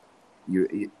hope.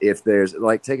 If there's,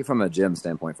 like, take it from a gym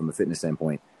standpoint, from a fitness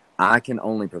standpoint, I can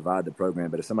only provide the program,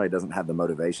 but if somebody doesn't have the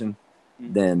motivation,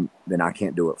 then I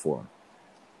can't do it for them.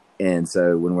 And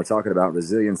so when we're talking about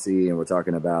resiliency and we're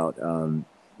talking about,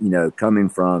 coming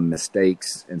from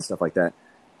mistakes and stuff like that,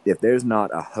 if there's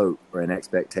not a hope or an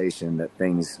expectation that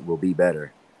things will be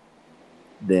better,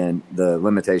 then the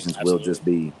limitations will just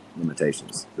be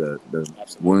limitations. The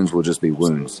wounds will just be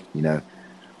wounds, you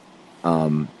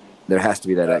know. There has to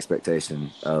be that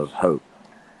expectation of hope.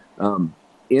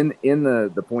 In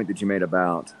the point that you made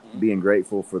about being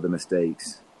grateful for the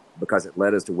mistakes because it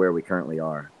led us to where we currently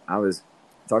are. I was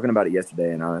talking about it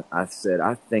yesterday, and I said,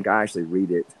 I think I actually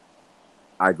read it.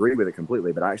 I agree with it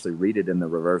completely, but I actually read it in the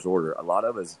reverse order. A lot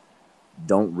of us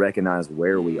don't recognize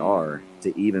where we are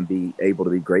to even be able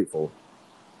to be grateful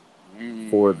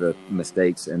for the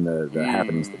mistakes and the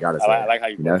happenings that got us there. I like how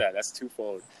you put that. That's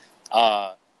twofold.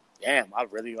 Damn, I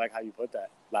really like how you put that.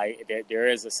 Like, there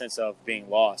is a sense of being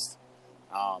lost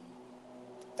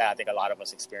that I think a lot of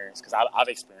us experience, because I've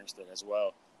experienced it as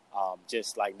well.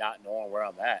 Just like not knowing where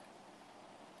I'm at.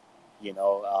 You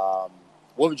know,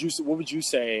 what would you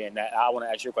say? And that, I want to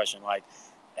ask you a question. Like,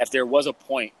 if there was a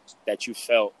point that you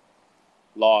felt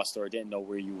lost or didn't know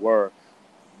where you were,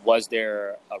 was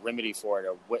there a remedy for it,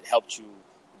 or what helped you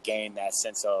gain that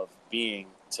sense of being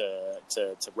to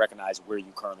recognize where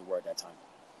you currently were at that time?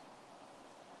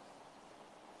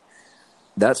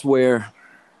 That's where,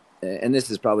 and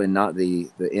this is probably not the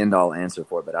end all answer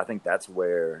for it, but I think that's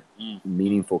where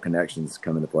meaningful connections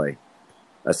come into play.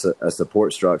 A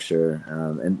support structure.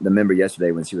 And the member yesterday,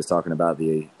 when she was talking about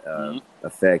the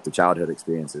effect of childhood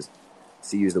experiences,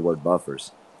 she used the word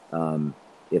buffers.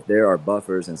 If there are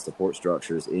buffers and support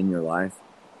structures in your life,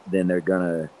 then they're going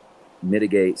to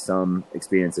mitigate some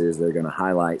experiences. They're going to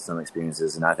highlight some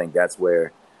experiences. And I think that's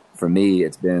where, for me,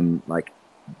 it's been like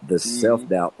the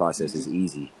self-doubt process is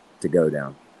easy to go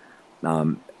down.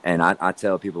 And I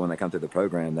tell people when they come through the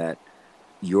program that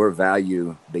your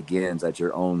value begins at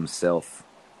your own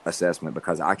self-assessment,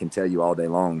 because I can tell you all day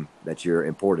long that you're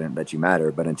important, that you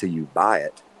matter, but until you buy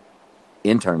it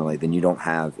internally, then you don't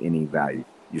have any value.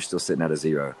 You're still sitting at a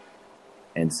zero.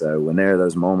 And so when there are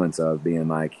those moments of being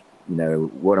like, you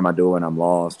know, what am I doing? I'm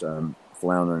lost. I'm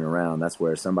floundering around. That's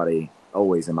where somebody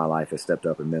always in my life has stepped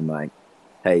up and been like,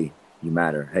 hey, you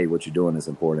matter. Hey, what you're doing is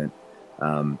important.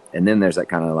 And then there's that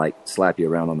kind of like slap you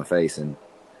around on the face and,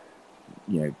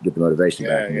 you know, get the motivation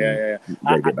back. And you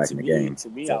got to get back in the game. To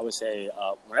me, I would say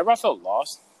whenever I felt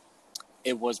lost,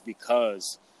 it was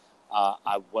because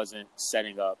I wasn't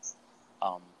setting up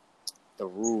the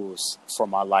rules for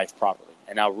my life properly.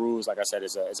 And now rules, like I said,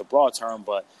 is a broad term,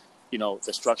 but, you know,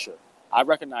 the structure. I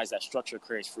recognize that structure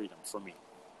creates freedom for me.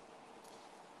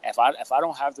 If I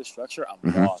don't have the structure,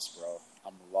 I'm lost, bro.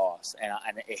 I'm lost,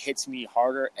 and it hits me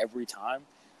harder every time,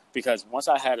 because once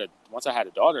I had a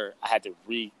daughter, I had to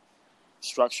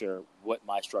restructure what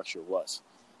my structure was.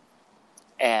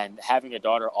 And having a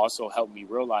daughter also helped me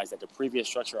realize that the previous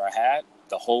structure I had,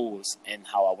 the holes in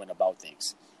how I went about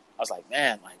things. I was like,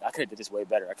 man, like I could have did this way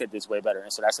better.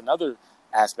 And so that's another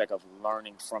aspect of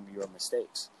learning from your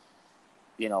mistakes.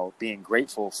 You know, being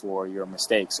grateful for your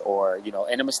mistakes, or, you know,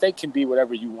 and a mistake can be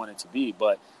whatever you want it to be.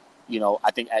 But, you know, I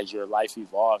think as your life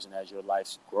evolves and as your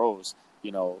life grows,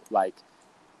 you know, like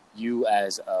you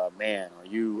as a man or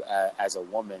you as a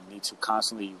woman need to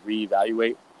constantly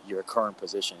reevaluate your current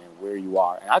position and where you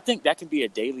are. And I think that can be a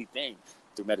daily thing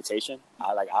through meditation.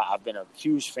 I've been a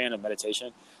huge fan of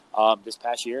meditation this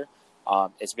past year.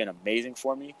 It's been amazing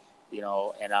for me, you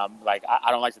know, and I'm like,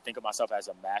 I don't like to think of myself as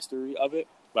a mastery of it,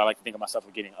 but I like to think of myself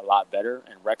as getting a lot better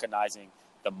and recognizing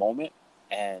the moment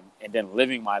and then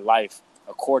living my life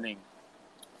according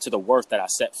to the worth that I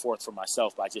set forth for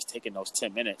myself by just taking those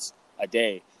 10 minutes a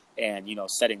day and, you know,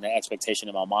 setting the expectation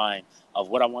in my mind of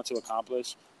what I want to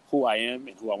accomplish, who I am,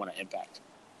 and who I want to impact.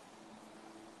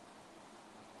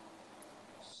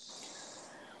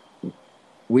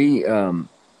 We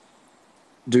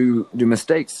do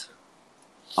mistakes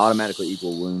automatically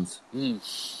equal wounds?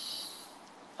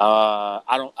 I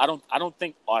don't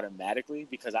think automatically,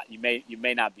 because you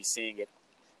may not be seeing it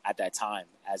at that time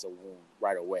as a wound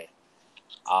right away.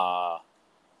 I'll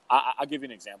give you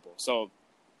an example. So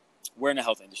we're in the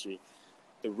health industry.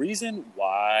 The reason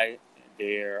why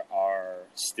there are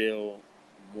still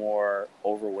more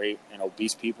overweight and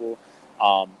obese people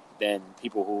than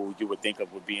people who you would think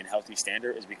of would be in healthy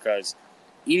standard is because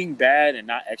eating bad and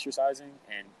not exercising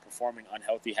and performing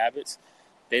unhealthy habits,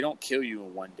 they don't kill you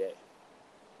in one day.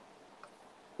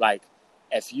 Like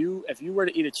if you were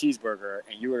to eat a cheeseburger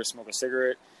and you were to smoke a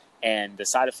cigarette and the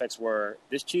side effects were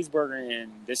this cheeseburger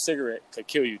and this cigarette could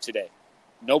kill you today,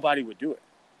 nobody would do it.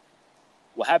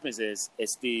 What happens is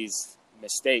it's these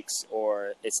mistakes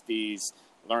or it's these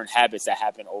learned habits that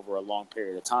happen over a long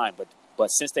period of time. But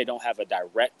since they don't have a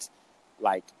direct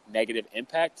like negative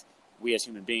impact, we as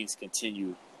human beings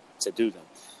continue to do them.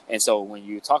 And so when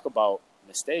you talk about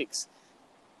mistakes,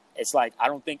 it's like I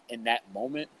don't think in that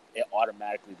moment it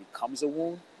automatically becomes a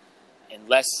wound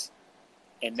unless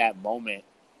in that moment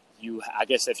I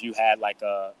guess if you had like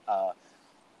a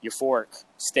euphoric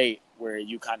state where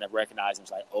you kind of recognize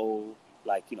it's like, oh,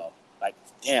 like, like,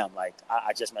 damn, like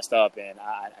I just messed up and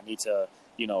I need to,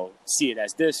 see it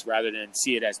as this rather than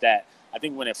see it as that. I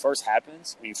think when it first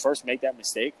happens, when you first make that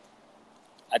mistake,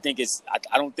 I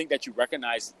don't think that you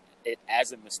recognize it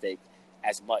as a mistake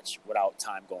as much without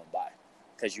time going by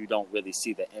because you don't really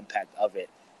see the impact of it.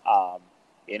 And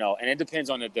it depends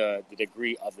on the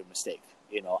degree of the mistake,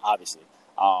 obviously.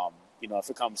 If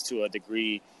it comes to a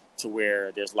degree to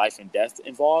where there's life and death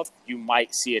involved, you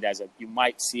might see it as a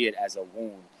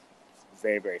wound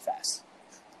very, very fast.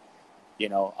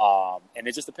 And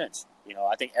it just depends.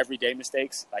 I think everyday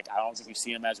mistakes, like I don't think you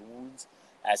see them as wounds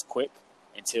as quick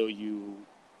until you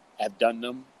have done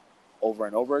them over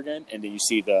and over again, and then you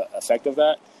see the effect of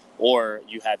that, or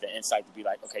you have the insight to be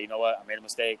like, okay, you know what, I made a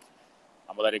mistake,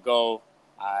 I'm gonna let it go.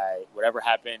 Whatever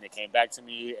happened, it came back to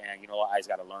me, and I just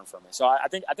got to learn from it. So I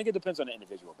think it depends on the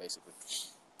individual, basically.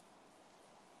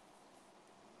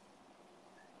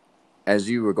 As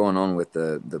you were going on with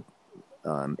the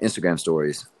Instagram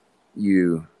stories,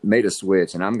 you made a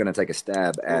switch, and I'm going to take a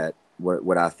stab at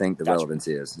what I think the relevance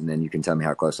is, and then you can tell me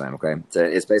how close I am, okay? So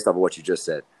it's based off of what you just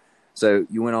said. So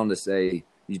you went on to say,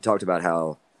 you talked about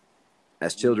how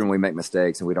as children we make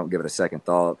mistakes and we don't give it a second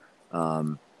thought.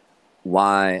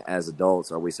 Why, as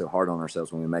adults, are we so hard on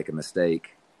ourselves when we make a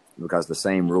mistake? Because the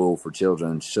same rule for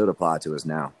children should apply to us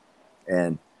now.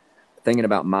 And thinking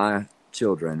about my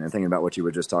children and thinking about what you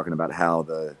were just talking about, how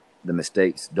the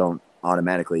mistakes don't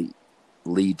automatically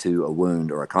lead to a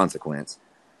wound or a consequence.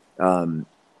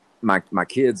 My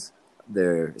kids,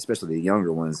 especially the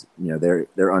younger ones, they're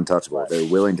untouchable. Right. They're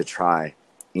willing to try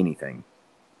anything,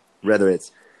 whether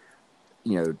it's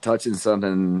touching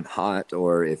something hot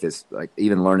or if it's like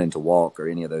even learning to walk or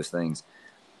any of those things.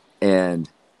 And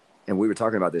we were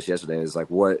talking about this yesterday. Is like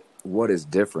what is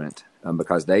different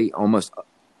because they almost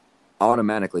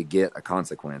automatically get a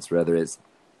consequence, whether it's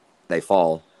they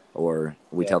fall or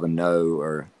we tell them no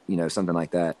or something like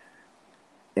that.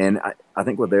 And I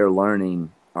think what they're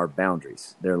learning are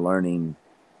boundaries. They're learning,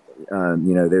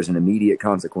 there's an immediate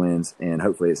consequence, and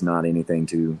hopefully it's not anything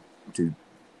too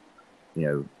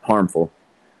harmful.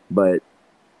 But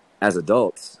as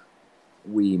adults,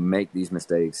 we make these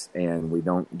mistakes and we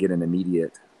don't get an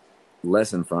immediate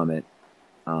lesson from it.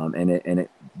 And it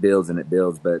builds and it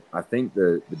builds. But I think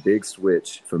the big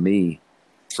switch for me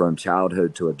from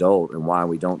childhood to adult, and why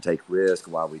we don't take risks,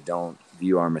 why we don't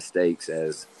view our mistakes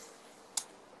as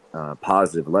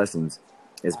positive lessons,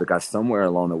 is because somewhere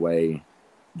along the way,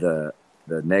 the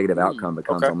negative outcome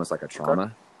becomes almost like a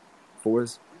trauma for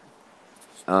us.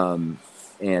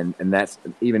 And that's,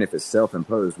 even if it's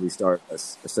self-imposed, we start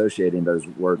associating those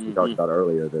words we talked about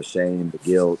earlier, the shame, the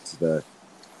guilt,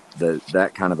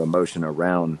 that kind of emotion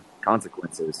around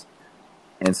consequences.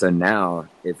 And so now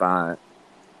if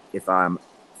I'm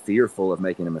fearful of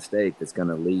making a mistake that's going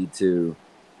to lead to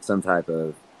some type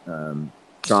of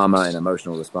trauma and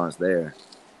emotional response there,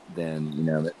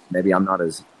 then maybe I'm not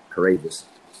as courageous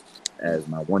as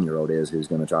my 1-year-old is, who's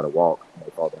going to try to walk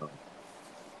and fall down.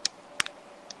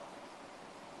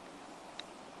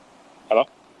 Hello?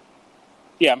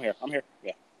 Yeah, I'm here.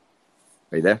 Yeah.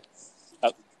 Are you there?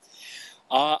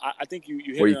 I think you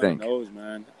hit it on the nose,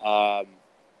 man.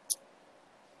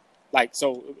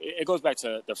 So it goes back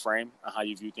to the frame and how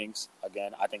you view things.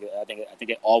 Again, I think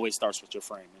it always starts with your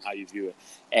frame and how you view it.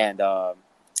 And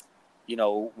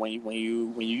when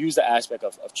you use the aspect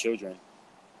of children,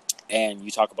 and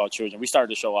you talk about children, we started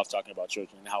the show off talking about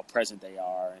children and how present they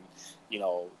are, and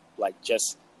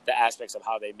just the aspects of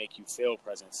how they make you feel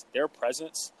presence. Their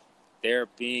presence, their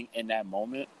being in that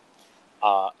moment,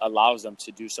 allows them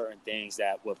to do certain things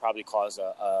that would probably cause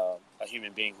a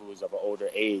human being who is of an older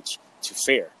age to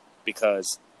fear,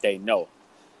 because they know.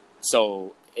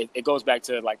 So it goes back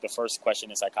to like the first question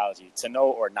in psychology: to know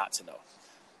or not to know.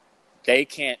 They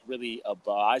can't really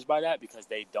abide by that because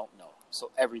they don't know.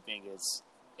 So everything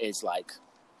is like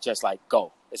just like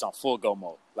go. It's on full go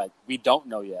mode. Like, we don't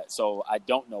know yet, so I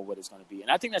don't know what it's going to be. And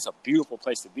I think that's a beautiful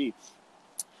place to be.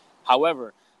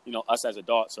 However, us as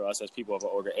adults or us as people of an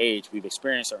older age, we've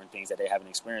experienced certain things that they haven't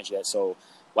experienced yet. So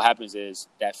what happens is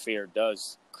that fear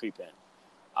does creep in.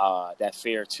 That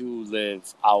fear to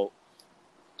live out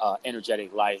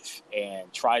energetic life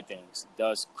and try things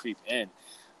does creep in.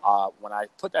 When I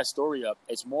put that story up,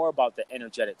 it's more about the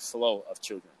energetic flow of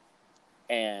children.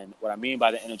 And what I mean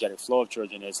by the energetic flow of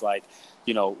children is like,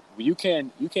 you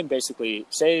can basically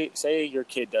say your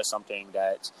kid does something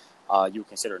that you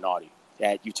consider naughty,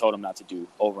 that you told them not to do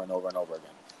over and over and over again.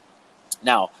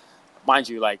 Now, mind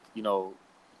you, like,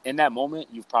 in that moment,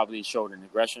 you've probably showed an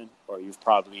aggression, or you've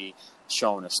probably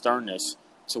shown a sternness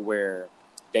to where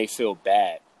they feel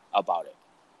bad about it.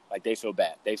 Like, they feel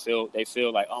bad. They feel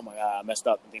like, oh my God, I messed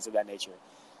up and things of that nature.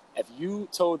 If you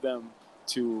told them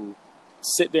to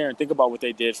sit there and think about what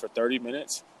they did for 30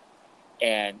 minutes,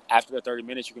 and after the 30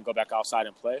 minutes, you can go back outside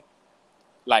and play.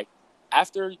 Like,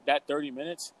 after that 30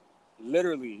 minutes,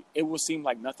 literally, it will seem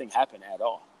like nothing happened at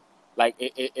all. Like,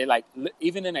 it like,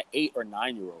 even in an 8 or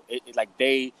 9 year old, it like,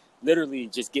 they literally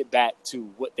just get back to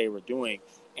what they were doing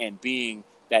and being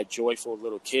that joyful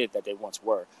little kid that they once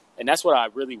were. And that's what I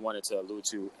really wanted to allude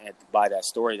to, and by that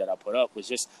story that I put up, was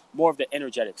just more of the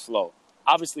energetic flow.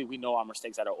 Obviously, we know our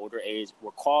mistakes at an older age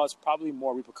will cause probably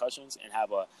more repercussions and have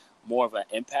more of an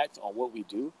impact on what we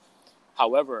do.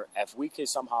 However, if we could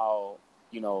somehow,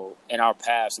 in our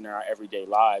past and in our everyday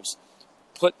lives,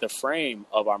 put the frame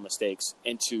of our mistakes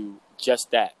into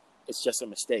just that. It's just a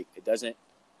mistake. It doesn't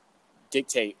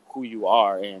dictate who you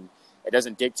are, and it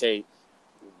doesn't dictate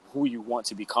who you want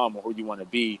to become or who you want to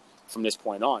be from this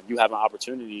point on. You have an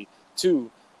opportunity to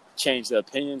change the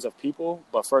opinions of people,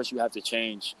 but first you have to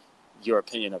change your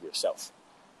opinion of yourself.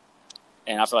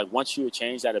 And I feel like once you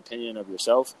change that opinion of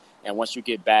yourself, and once we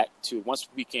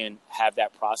can have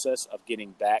that process of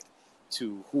getting back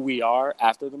to who we are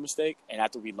after the mistake and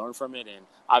after we learn from it, and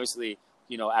obviously,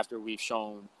 after we've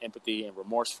shown empathy and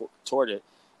remorse toward it,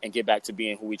 and get back to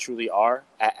being who we truly are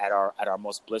at our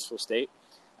most blissful state,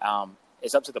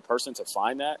 it's up to the person to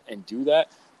find that and do that.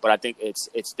 But I think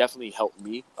it's definitely helped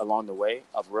me along the way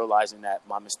of realizing that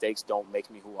my mistakes don't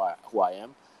make me who I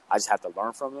am. I just have to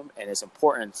learn from them. And it's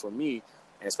important for me,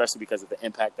 and especially because of the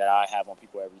impact that I have on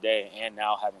people every day, and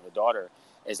now having a daughter,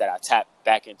 is that I tap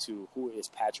back into who is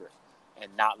Patrick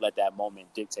and not let that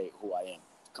moment dictate who I am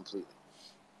completely.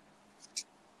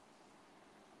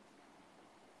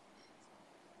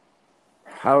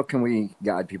 How can we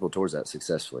guide people towards that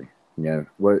successfully?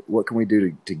 What can we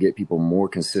do to get people more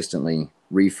consistently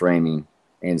reframing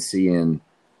and seeing,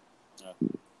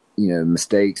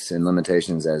 mistakes and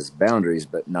limitations as boundaries,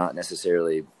 but not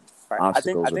necessarily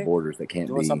obstacles or borders that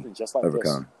can't be something just like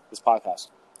overcome. This podcast.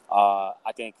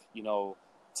 I think,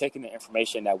 taking the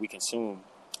information that we consume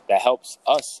that helps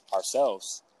us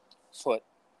ourselves put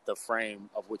the frame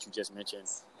of what you just mentioned,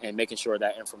 and making sure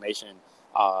that information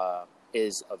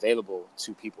is available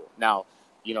to people. Now,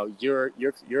 you're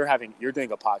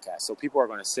doing a podcast, so people are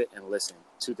going to sit and listen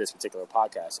to this particular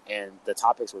podcast, and the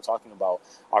topics we're talking about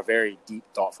are very deep,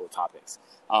 thoughtful topics.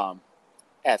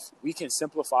 If we can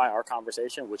simplify our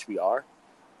conversation, which we are,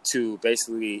 to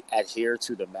basically adhere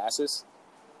to the masses,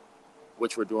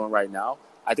 which we're doing right now,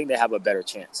 I think they have a better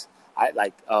chance.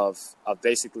 Of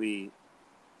basically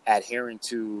adhering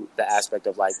to the aspect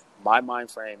of, like, my mind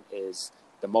frame is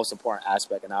the most important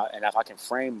aspect, and if I can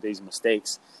frame these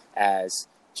mistakes as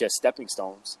just stepping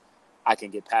stones, I can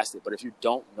get past it. But if you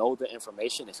don't know the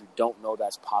information, if you don't know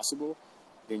that's possible,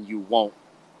 then you won't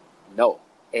know.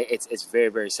 It's very,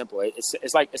 very simple.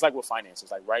 It's like with finances.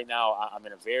 Like, right now, I'm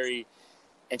in a very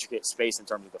intricate space in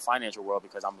terms of the financial world,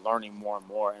 because I'm learning more and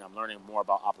more, and I'm learning more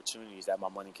about opportunities that my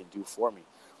money can do for me.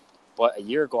 But a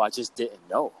year ago, I just didn't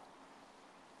know.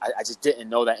 I just didn't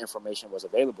know that information was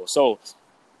available. So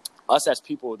us as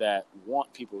people that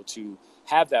want people to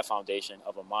have that foundation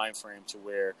of a mind frame to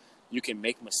where you can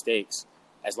make mistakes,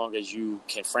 as long as you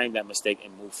can frame that mistake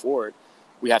and move forward,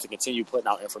 we have to continue putting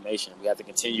out information. We have to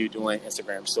continue doing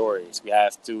Instagram stories. We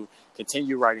have to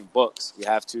continue writing books. We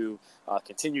have to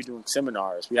continue doing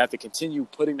seminars. We have to continue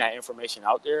putting that information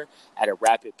out there at a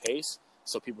rapid pace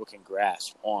so people can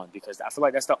grasp on, because I feel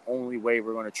like that's the only way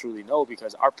we're going to truly know,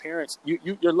 because our parents,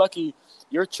 you're lucky,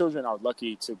 your children are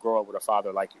lucky to grow up with a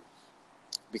father like you,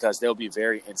 because they'll be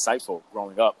very insightful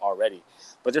growing up already.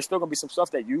 But there's still going to be some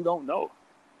stuff that you don't know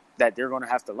that they're going to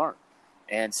have to learn.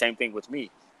 And same thing with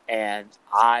me. And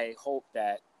I hope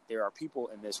that there are people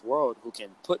in this world who can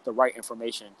put the right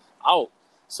information out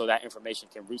so that information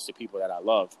can reach the people that I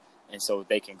love and so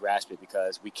they can grasp it,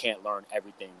 because we can't learn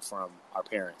everything from our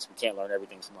parents. We can't learn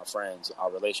everything from our friends, our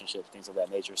relationships, things of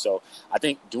that nature. So I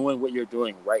think doing what you're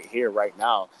doing right here, right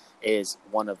now, is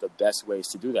one of the best ways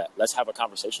to do that. Let's have a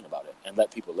conversation about it and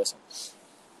let people listen.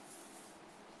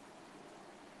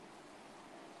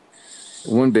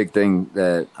 One big thing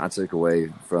that I took away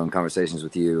from conversations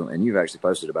with you, and you've actually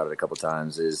posted about it a couple of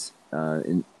times, is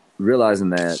in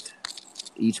realizing that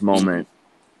each moment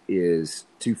is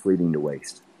too fleeting to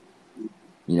waste.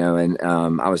 You know, and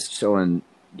I was showing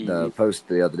the post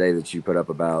the other day that you put up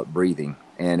about breathing,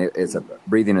 and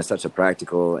breathing is such a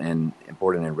practical and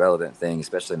important and relevant thing,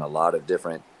 especially in a lot of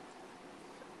different,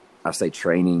 I say,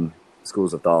 training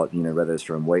schools of thought. You know, whether it's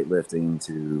from weightlifting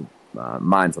to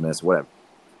mindfulness, whatever.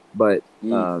 But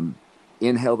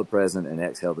inhale the present and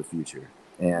exhale the future,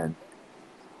 and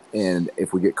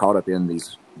if we get caught up in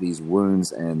these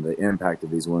wounds and the impact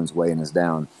of these wounds weighing us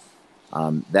down,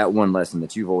 that one lesson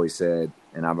that you've always said,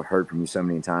 and I've heard from you so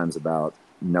many times, about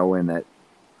knowing that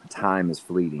time is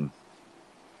fleeting,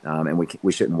 and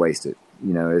we shouldn't waste it.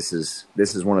 You know, this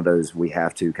is one of those we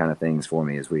have to kind of things for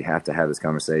me. Is we have to have this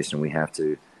conversation. We have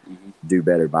to do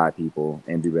better by people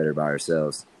and do better by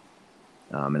ourselves.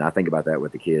 And I think about that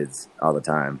with the kids all the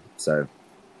time. So,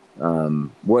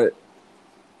 what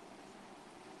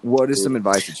is some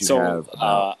advice that you have?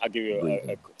 I'll give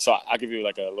you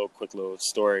like a quick little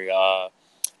story. When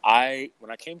I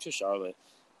came to Charlotte,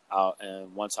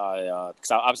 and once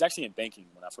because I was actually in banking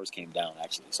when I first came down,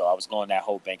 actually. So I was going that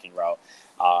whole banking route.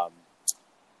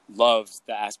 Loved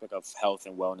the aspect of health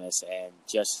and wellness, and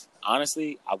just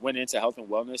honestly, I went into health and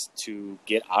wellness to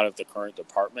get out of the current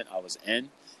department I was in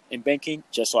banking,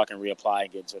 just so I can reapply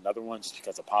and get into another one, just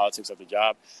because of politics of the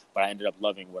job. But I ended up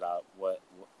loving what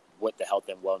the health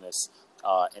and wellness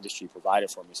industry provided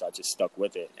for me, so I just stuck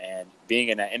with it. And being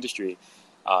in that industry,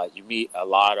 you meet a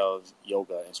lot of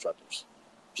yoga instructors.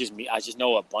 I just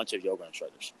know a bunch of yoga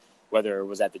instructors, whether it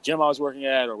was at the gym I was working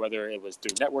at or whether it was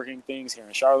through networking things here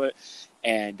in Charlotte.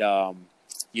 And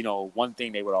you know, one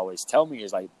thing they would always tell me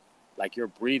is like your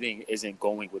breathing isn't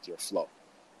going with your flow.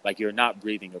 Like, you're not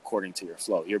breathing according to your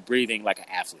flow. You're breathing like an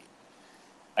athlete.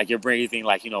 Like, you're breathing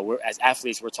like, you know, as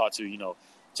athletes, we're taught to, you know,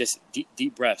 just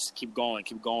deep breaths, keep going.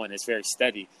 It's very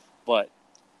steady. But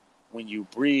when you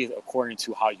breathe according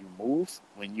to how you move,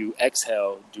 when you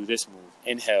exhale, do this move,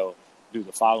 inhale, do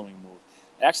the following move,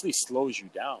 it actually slows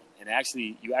you down. And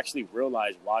you actually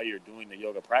realize while you're doing the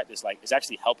yoga practice, like, it's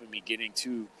actually helping me get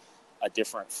into a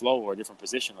different flow or a different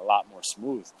position a lot more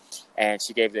smooth. And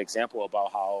she gave the example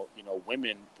about how, you know,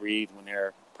 women breathe when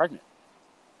they're pregnant.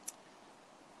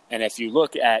 And if you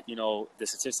look at, you know, the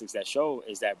statistics that show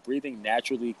is that breathing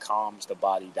naturally calms the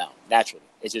body down. Naturally.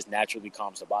 It just naturally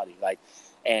calms the body. Like,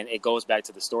 and it goes back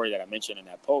to the story that I mentioned in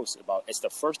that post about it's the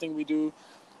first thing we do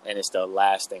and it's the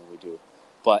last thing we do.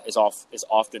 But it's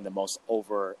often the most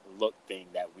overlooked thing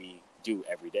that we do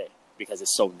every day because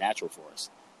it's so natural for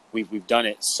us. We've done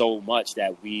it so much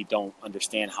that we don't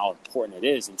understand how important it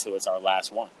is until it's our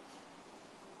last one.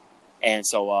 And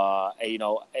so, you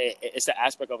know, it's the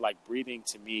aspect of, like, breathing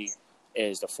to me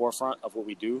is the forefront of what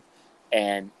we do.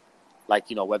 And, like,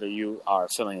 you know, whether you are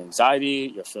feeling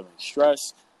anxiety, you're feeling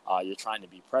stress, you're trying to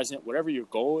be present, whatever your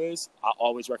goal is, I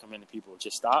always recommend to people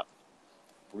just stop,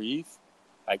 breathe,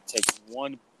 like, take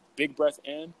one big breath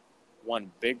in,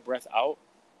 one big breath out.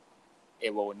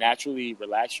 It will naturally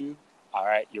relax you. All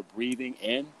right, you're breathing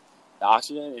in the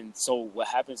oxygen, and so what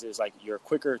happens is, like, you're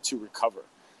quicker to recover.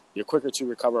 You're quicker to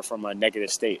recover from a negative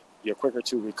state. You're quicker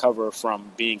to recover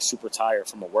from being super tired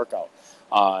from a workout.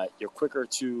 You're quicker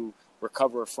to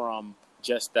recover from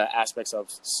just the aspects of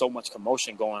so much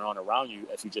commotion going on around you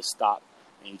if you just stop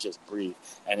and you just breathe.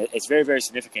 And it's very, very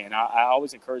significant. And I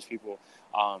always encourage people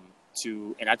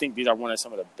and I think these are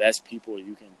some of the best people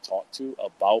you can talk to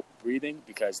about breathing,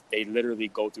 because they literally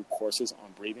go through courses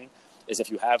on breathing, is if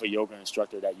you have a yoga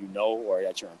instructor that you know or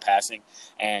that you're in passing,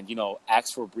 and, you know,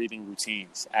 ask for breathing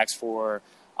routines, ask for,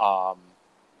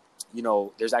 you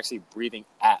know, there's actually breathing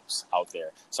apps out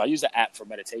there. So I use an app for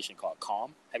meditation called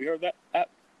Calm. Have you heard of that app?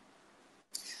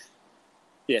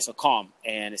 Yeah, so Calm,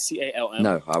 and it's CALM.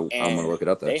 No, I'm going to look it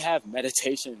up, though. They have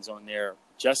meditations on there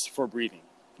just for breathing.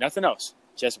 Nothing else,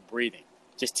 just breathing.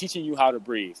 Just teaching you how to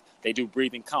breathe. They do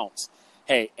breathing counts.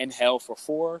 Hey, inhale for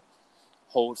 4,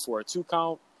 hold for a 2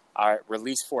 count. All right,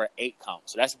 release for an 8 count.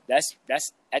 So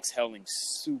that's exhaling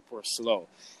super slow.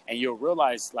 And you'll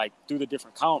realize, like, through the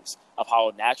different counts of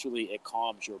how naturally it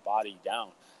calms your body down.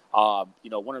 You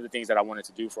know, one of the things that I wanted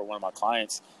to do for one of my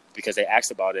clients, because they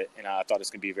asked about it, and I thought it's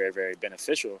going to be very, very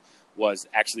beneficial, was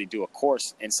actually do a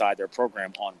course inside their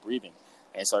program on breathing.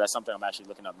 And so that's something I'm actually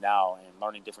looking up now and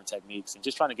learning different techniques and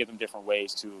just trying to give them different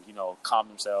ways to, calm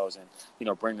themselves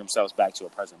and, bring themselves back to a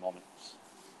present moment.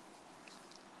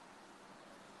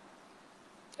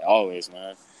 Always,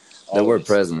 man. Always. The word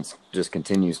presence just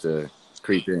continues to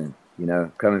creep in,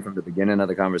 coming from the beginning of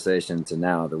the conversation to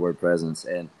now, the word presence.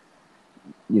 And,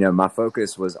 my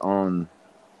focus was on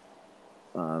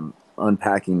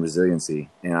unpacking resiliency.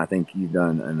 And I think you've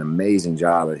done an amazing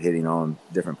job at hitting on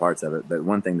different parts of it. But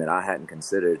one thing that I hadn't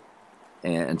considered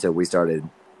until we started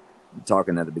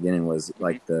talking at the beginning was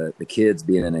like the kids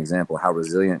being an example of how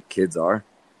resilient kids are.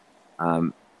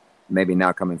 Maybe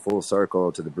now coming full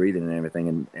circle to the breathing and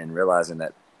everything and realizing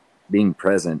that being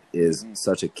present is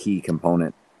such a key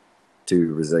component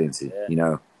to resiliency.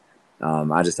 Yeah.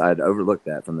 I'd overlooked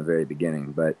that from the very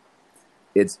beginning, but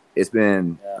it's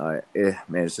been,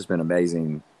 it's just been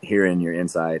amazing hearing your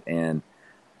insight. And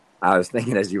I was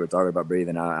thinking as you were talking about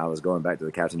breathing, I was going back to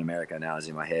the Captain America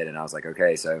analogy in my head, and I was like,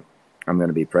 okay, so I'm going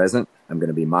to be present. I'm going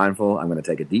to be mindful. I'm going to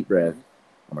take a deep breath.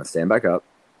 I'm going to stand back up,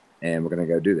 and we're going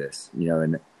to go do this,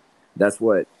 and that's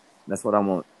what I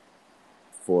want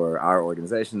for our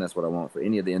organization. That's what I want for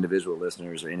any of the individual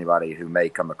listeners or anybody who may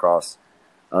come across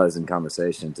us in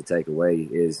conversation to take away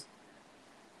is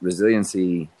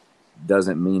resiliency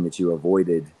doesn't mean that you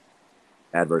avoided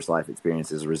adverse life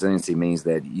experiences. Resiliency means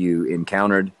that you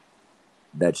encountered,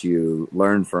 that you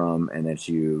learned from, and that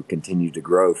you continue to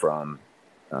grow from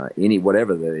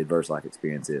whatever the adverse life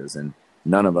experience is. And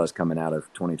none of us coming out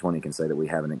of 2020 can say that we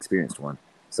haven't experienced one.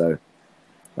 So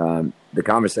the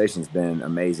conversation's been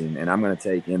amazing, and I'm going to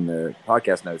take in the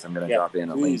podcast notes. I'm going to drop in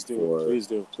a link for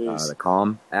the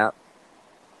Calm app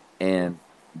and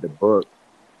the book,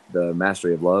 the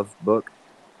Mastery of Love book,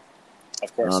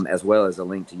 of course, as well as a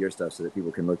link to your stuff so that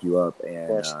people can look you up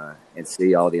and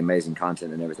see all the amazing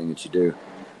content and everything that you do.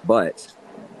 But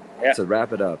to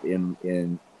wrap it up in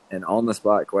an on the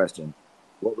spot question,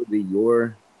 what would be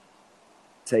your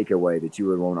takeaway that you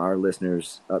would want our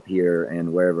listeners up here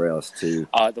and wherever else to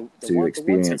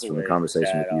experience from the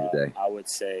conversation with you today? I would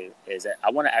say is that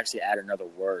I want to actually add another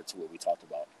word to what we talked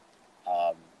about.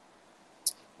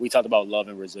 We talked about love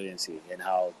and resiliency and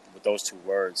how with those two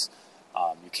words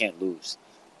you can't lose.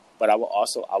 But I would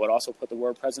also put the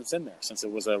word presence in there, since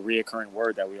it was a reoccurring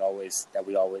word that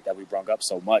we brought up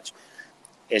so much.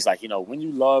 It's like, when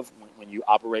you love, when you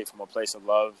operate from a place of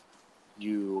love,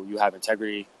 you have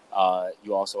integrity.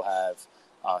 You also have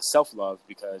self-love,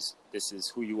 because this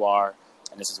is who you are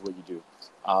and this is what you do.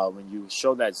 When you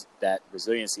show that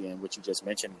resiliency, in which you just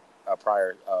mentioned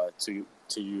prior to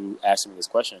you asking me this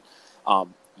question,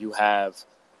 you have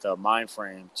the mind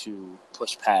frame to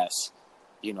push past,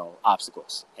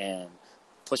 obstacles and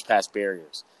push past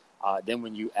barriers. Then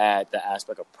when you add the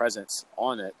aspect of presence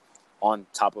on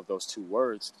top of those two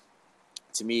words,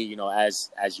 to me,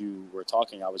 as you were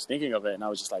talking, I was thinking of it, and I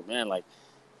was just like, man, like,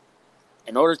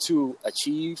 in order to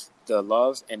achieve the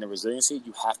love and the resiliency,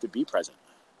 you have to be present.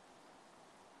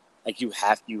 Like you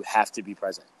have to be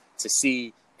present to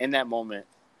see in that moment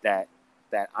that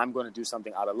I'm going to do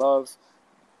something out of love,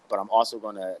 but I'm also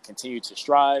going to continue to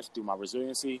strive through my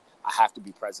resiliency. I have to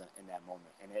be present in that moment.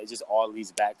 And it just all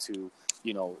leads back to,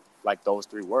 like those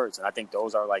three words. And I think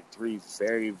those are like three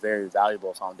very, very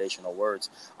valuable foundational words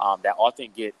that often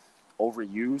get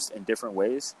overused in different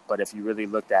ways. But if you really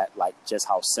looked at like just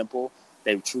how simple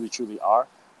they truly, truly are,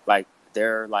 like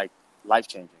they're like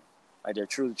life-changing. Like they're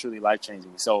truly, truly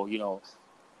life-changing. So,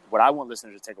 what I want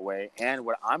listeners to take away, and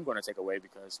what I'm going to take away,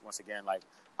 because once again, like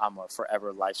I'm a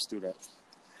forever life student,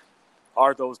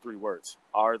 are those three words,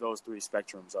 are those three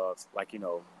spectrums of like,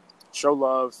 show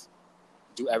love,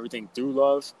 do everything through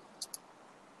love,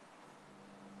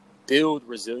 build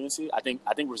resiliency. I think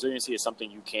resiliency is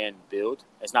something you can build.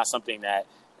 It's not something that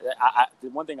the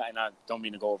one thing, and I don't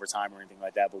mean to go over time or anything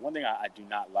like that, but one thing I do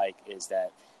not like is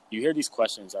that you hear these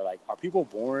questions are like, are people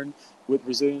born with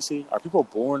resiliency? Are people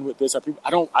born with this?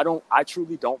 I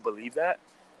truly don't believe that.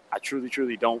 I truly,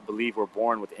 truly don't believe we're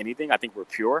born with anything. I think we're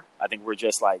pure. I think we're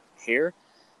just like here,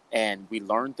 and we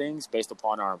learn things based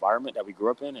upon our environment that we grew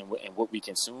up in and what we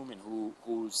consume and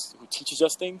who teaches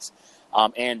us things.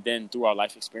 And then through our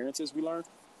life experiences, we learn.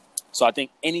 So I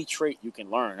think any trait you can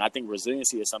learn. I think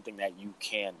resiliency is something that you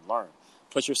can learn.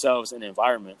 Put yourselves in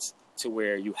environments to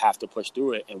where you have to push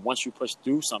through it. And once you push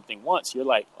through something once, you're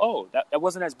like, oh, that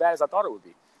wasn't as bad as I thought it would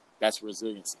be. That's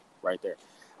resiliency right there.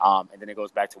 And then it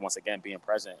goes back to, once again, being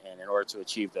present. And in order to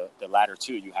achieve the latter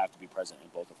two, you have to be present in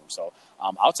both of them. So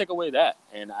I'll take away that.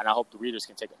 And I hope the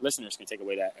listeners can take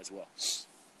away that as well.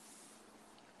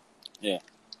 Yeah.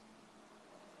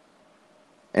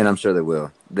 And I'm sure they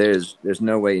will. There's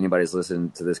no way anybody's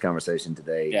listening to this conversation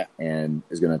today and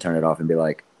is going to turn it off and be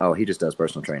like, oh, he just does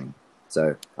personal training.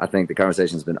 So I think the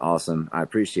conversation has been awesome. I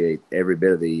appreciate every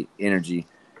bit of the energy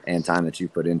and time that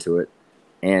you've put into it,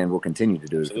 and we'll continue to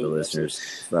do it for the listeners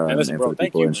listen, and bro, for the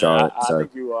people in Charlotte.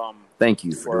 I thank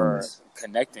you for doing this.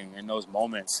 Connecting in those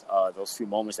moments, those few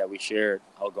moments that we shared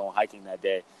going hiking that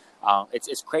day.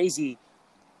 It's crazy.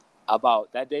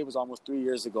 About that day was almost 3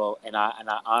 years ago, and I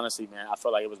honestly, man, I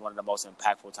feel like it was one of the most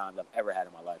impactful times I've ever had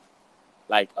in my life.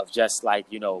 Like, of just like,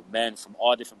 you know, men from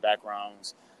all different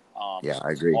backgrounds, I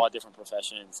agree, all different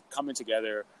professions coming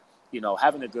together, you know,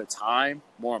 having a good time,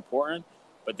 more important,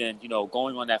 but then, you know,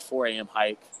 going on that 4 a.m.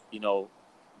 hike, you know,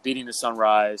 beating the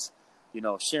sunrise, you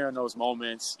know, sharing those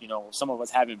moments, you know, some of us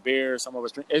having beer, some of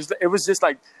us drink. It was just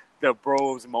like the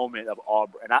bros moment of all,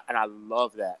 and I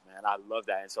love that, man. I love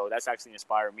that, and so that's actually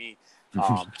inspired me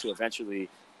to eventually,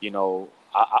 you know,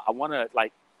 I want to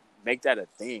like make that a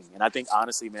thing. And I think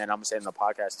honestly, man, I'm gonna say it in the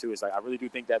podcast too. It's like I really do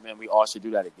think that, man, we all should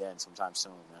do that again sometime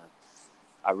soon, man.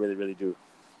 I really, really do.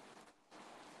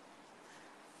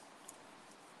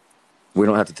 We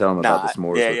don't have to tell them about the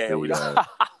s'mores. We don't.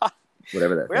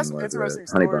 Whatever that we have thing some was, interesting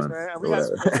honey stories, bun, man. And we have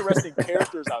some interesting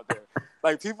characters out there.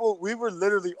 Like people, we were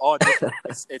literally all different.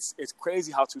 It's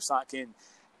crazy how Toussaint can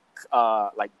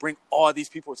like bring all these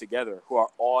people together who are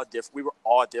all different. We were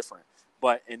all different,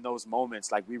 but in those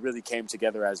moments, like we really came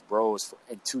together as bros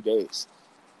in 2 days.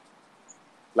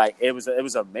 Like it was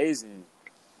amazing.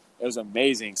 It was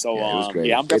amazing. So it was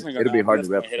great. I'm definitely it'll be hard to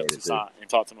hit up replicate Toussaint and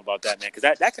talk to him about that, man,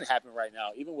 because that can happen right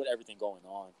now, even with everything going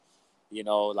on. You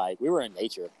know, like we were in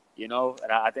nature. You know,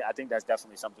 and I think that's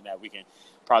definitely something that we can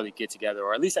probably get together,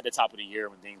 or at least at the top of the year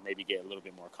when things maybe get a little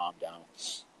bit more calmed down.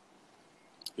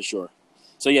 For sure.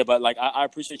 So yeah, but like I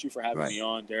appreciate you for having me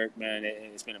on, Derek. Man,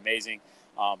 it's been amazing.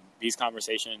 These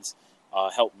conversations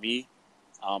help me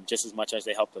just as much as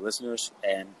they help the listeners,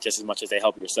 and just as much as they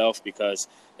help yourself, because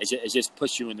it just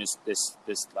puts you in this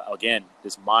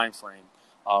mind frame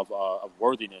of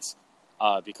worthiness,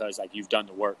 because like you've done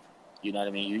the work. You know what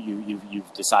I mean?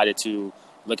 You've decided to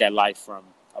look at life from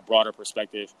a broader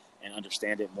perspective and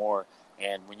understand it more.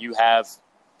 And when you have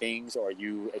things or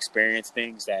you experience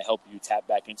things that help you tap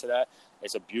back into that,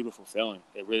 it's a beautiful feeling.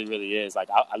 It really, really is. Like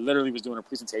I literally was doing a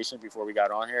presentation before we got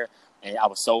on here, and I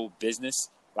was so business,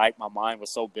 like my mind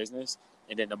was so business.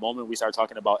 And then the moment we started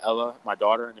talking about Ella, my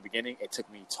daughter, in the beginning, it took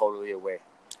me totally away.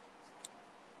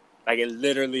 Like it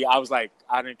literally, I was like,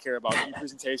 I didn't care about any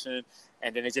presentation.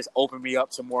 And then it just opened me up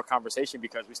to more conversation,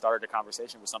 because we started the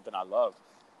conversation with something I love.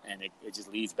 And it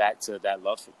just leads back to that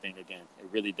love thing again. It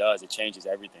really does. It changes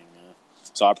everything, man.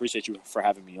 So I appreciate you for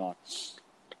having me on.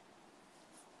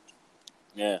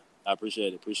 Yeah, I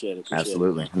appreciate it.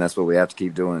 Absolutely. And that's what we have to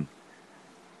keep doing.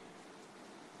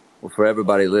 Well, for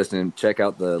everybody listening, check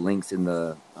out the links in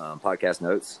the podcast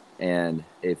notes. And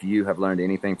if you have learned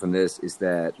anything from this, it's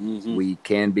that we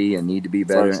can be and need to be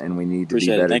better, and we need to be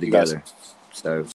better together. So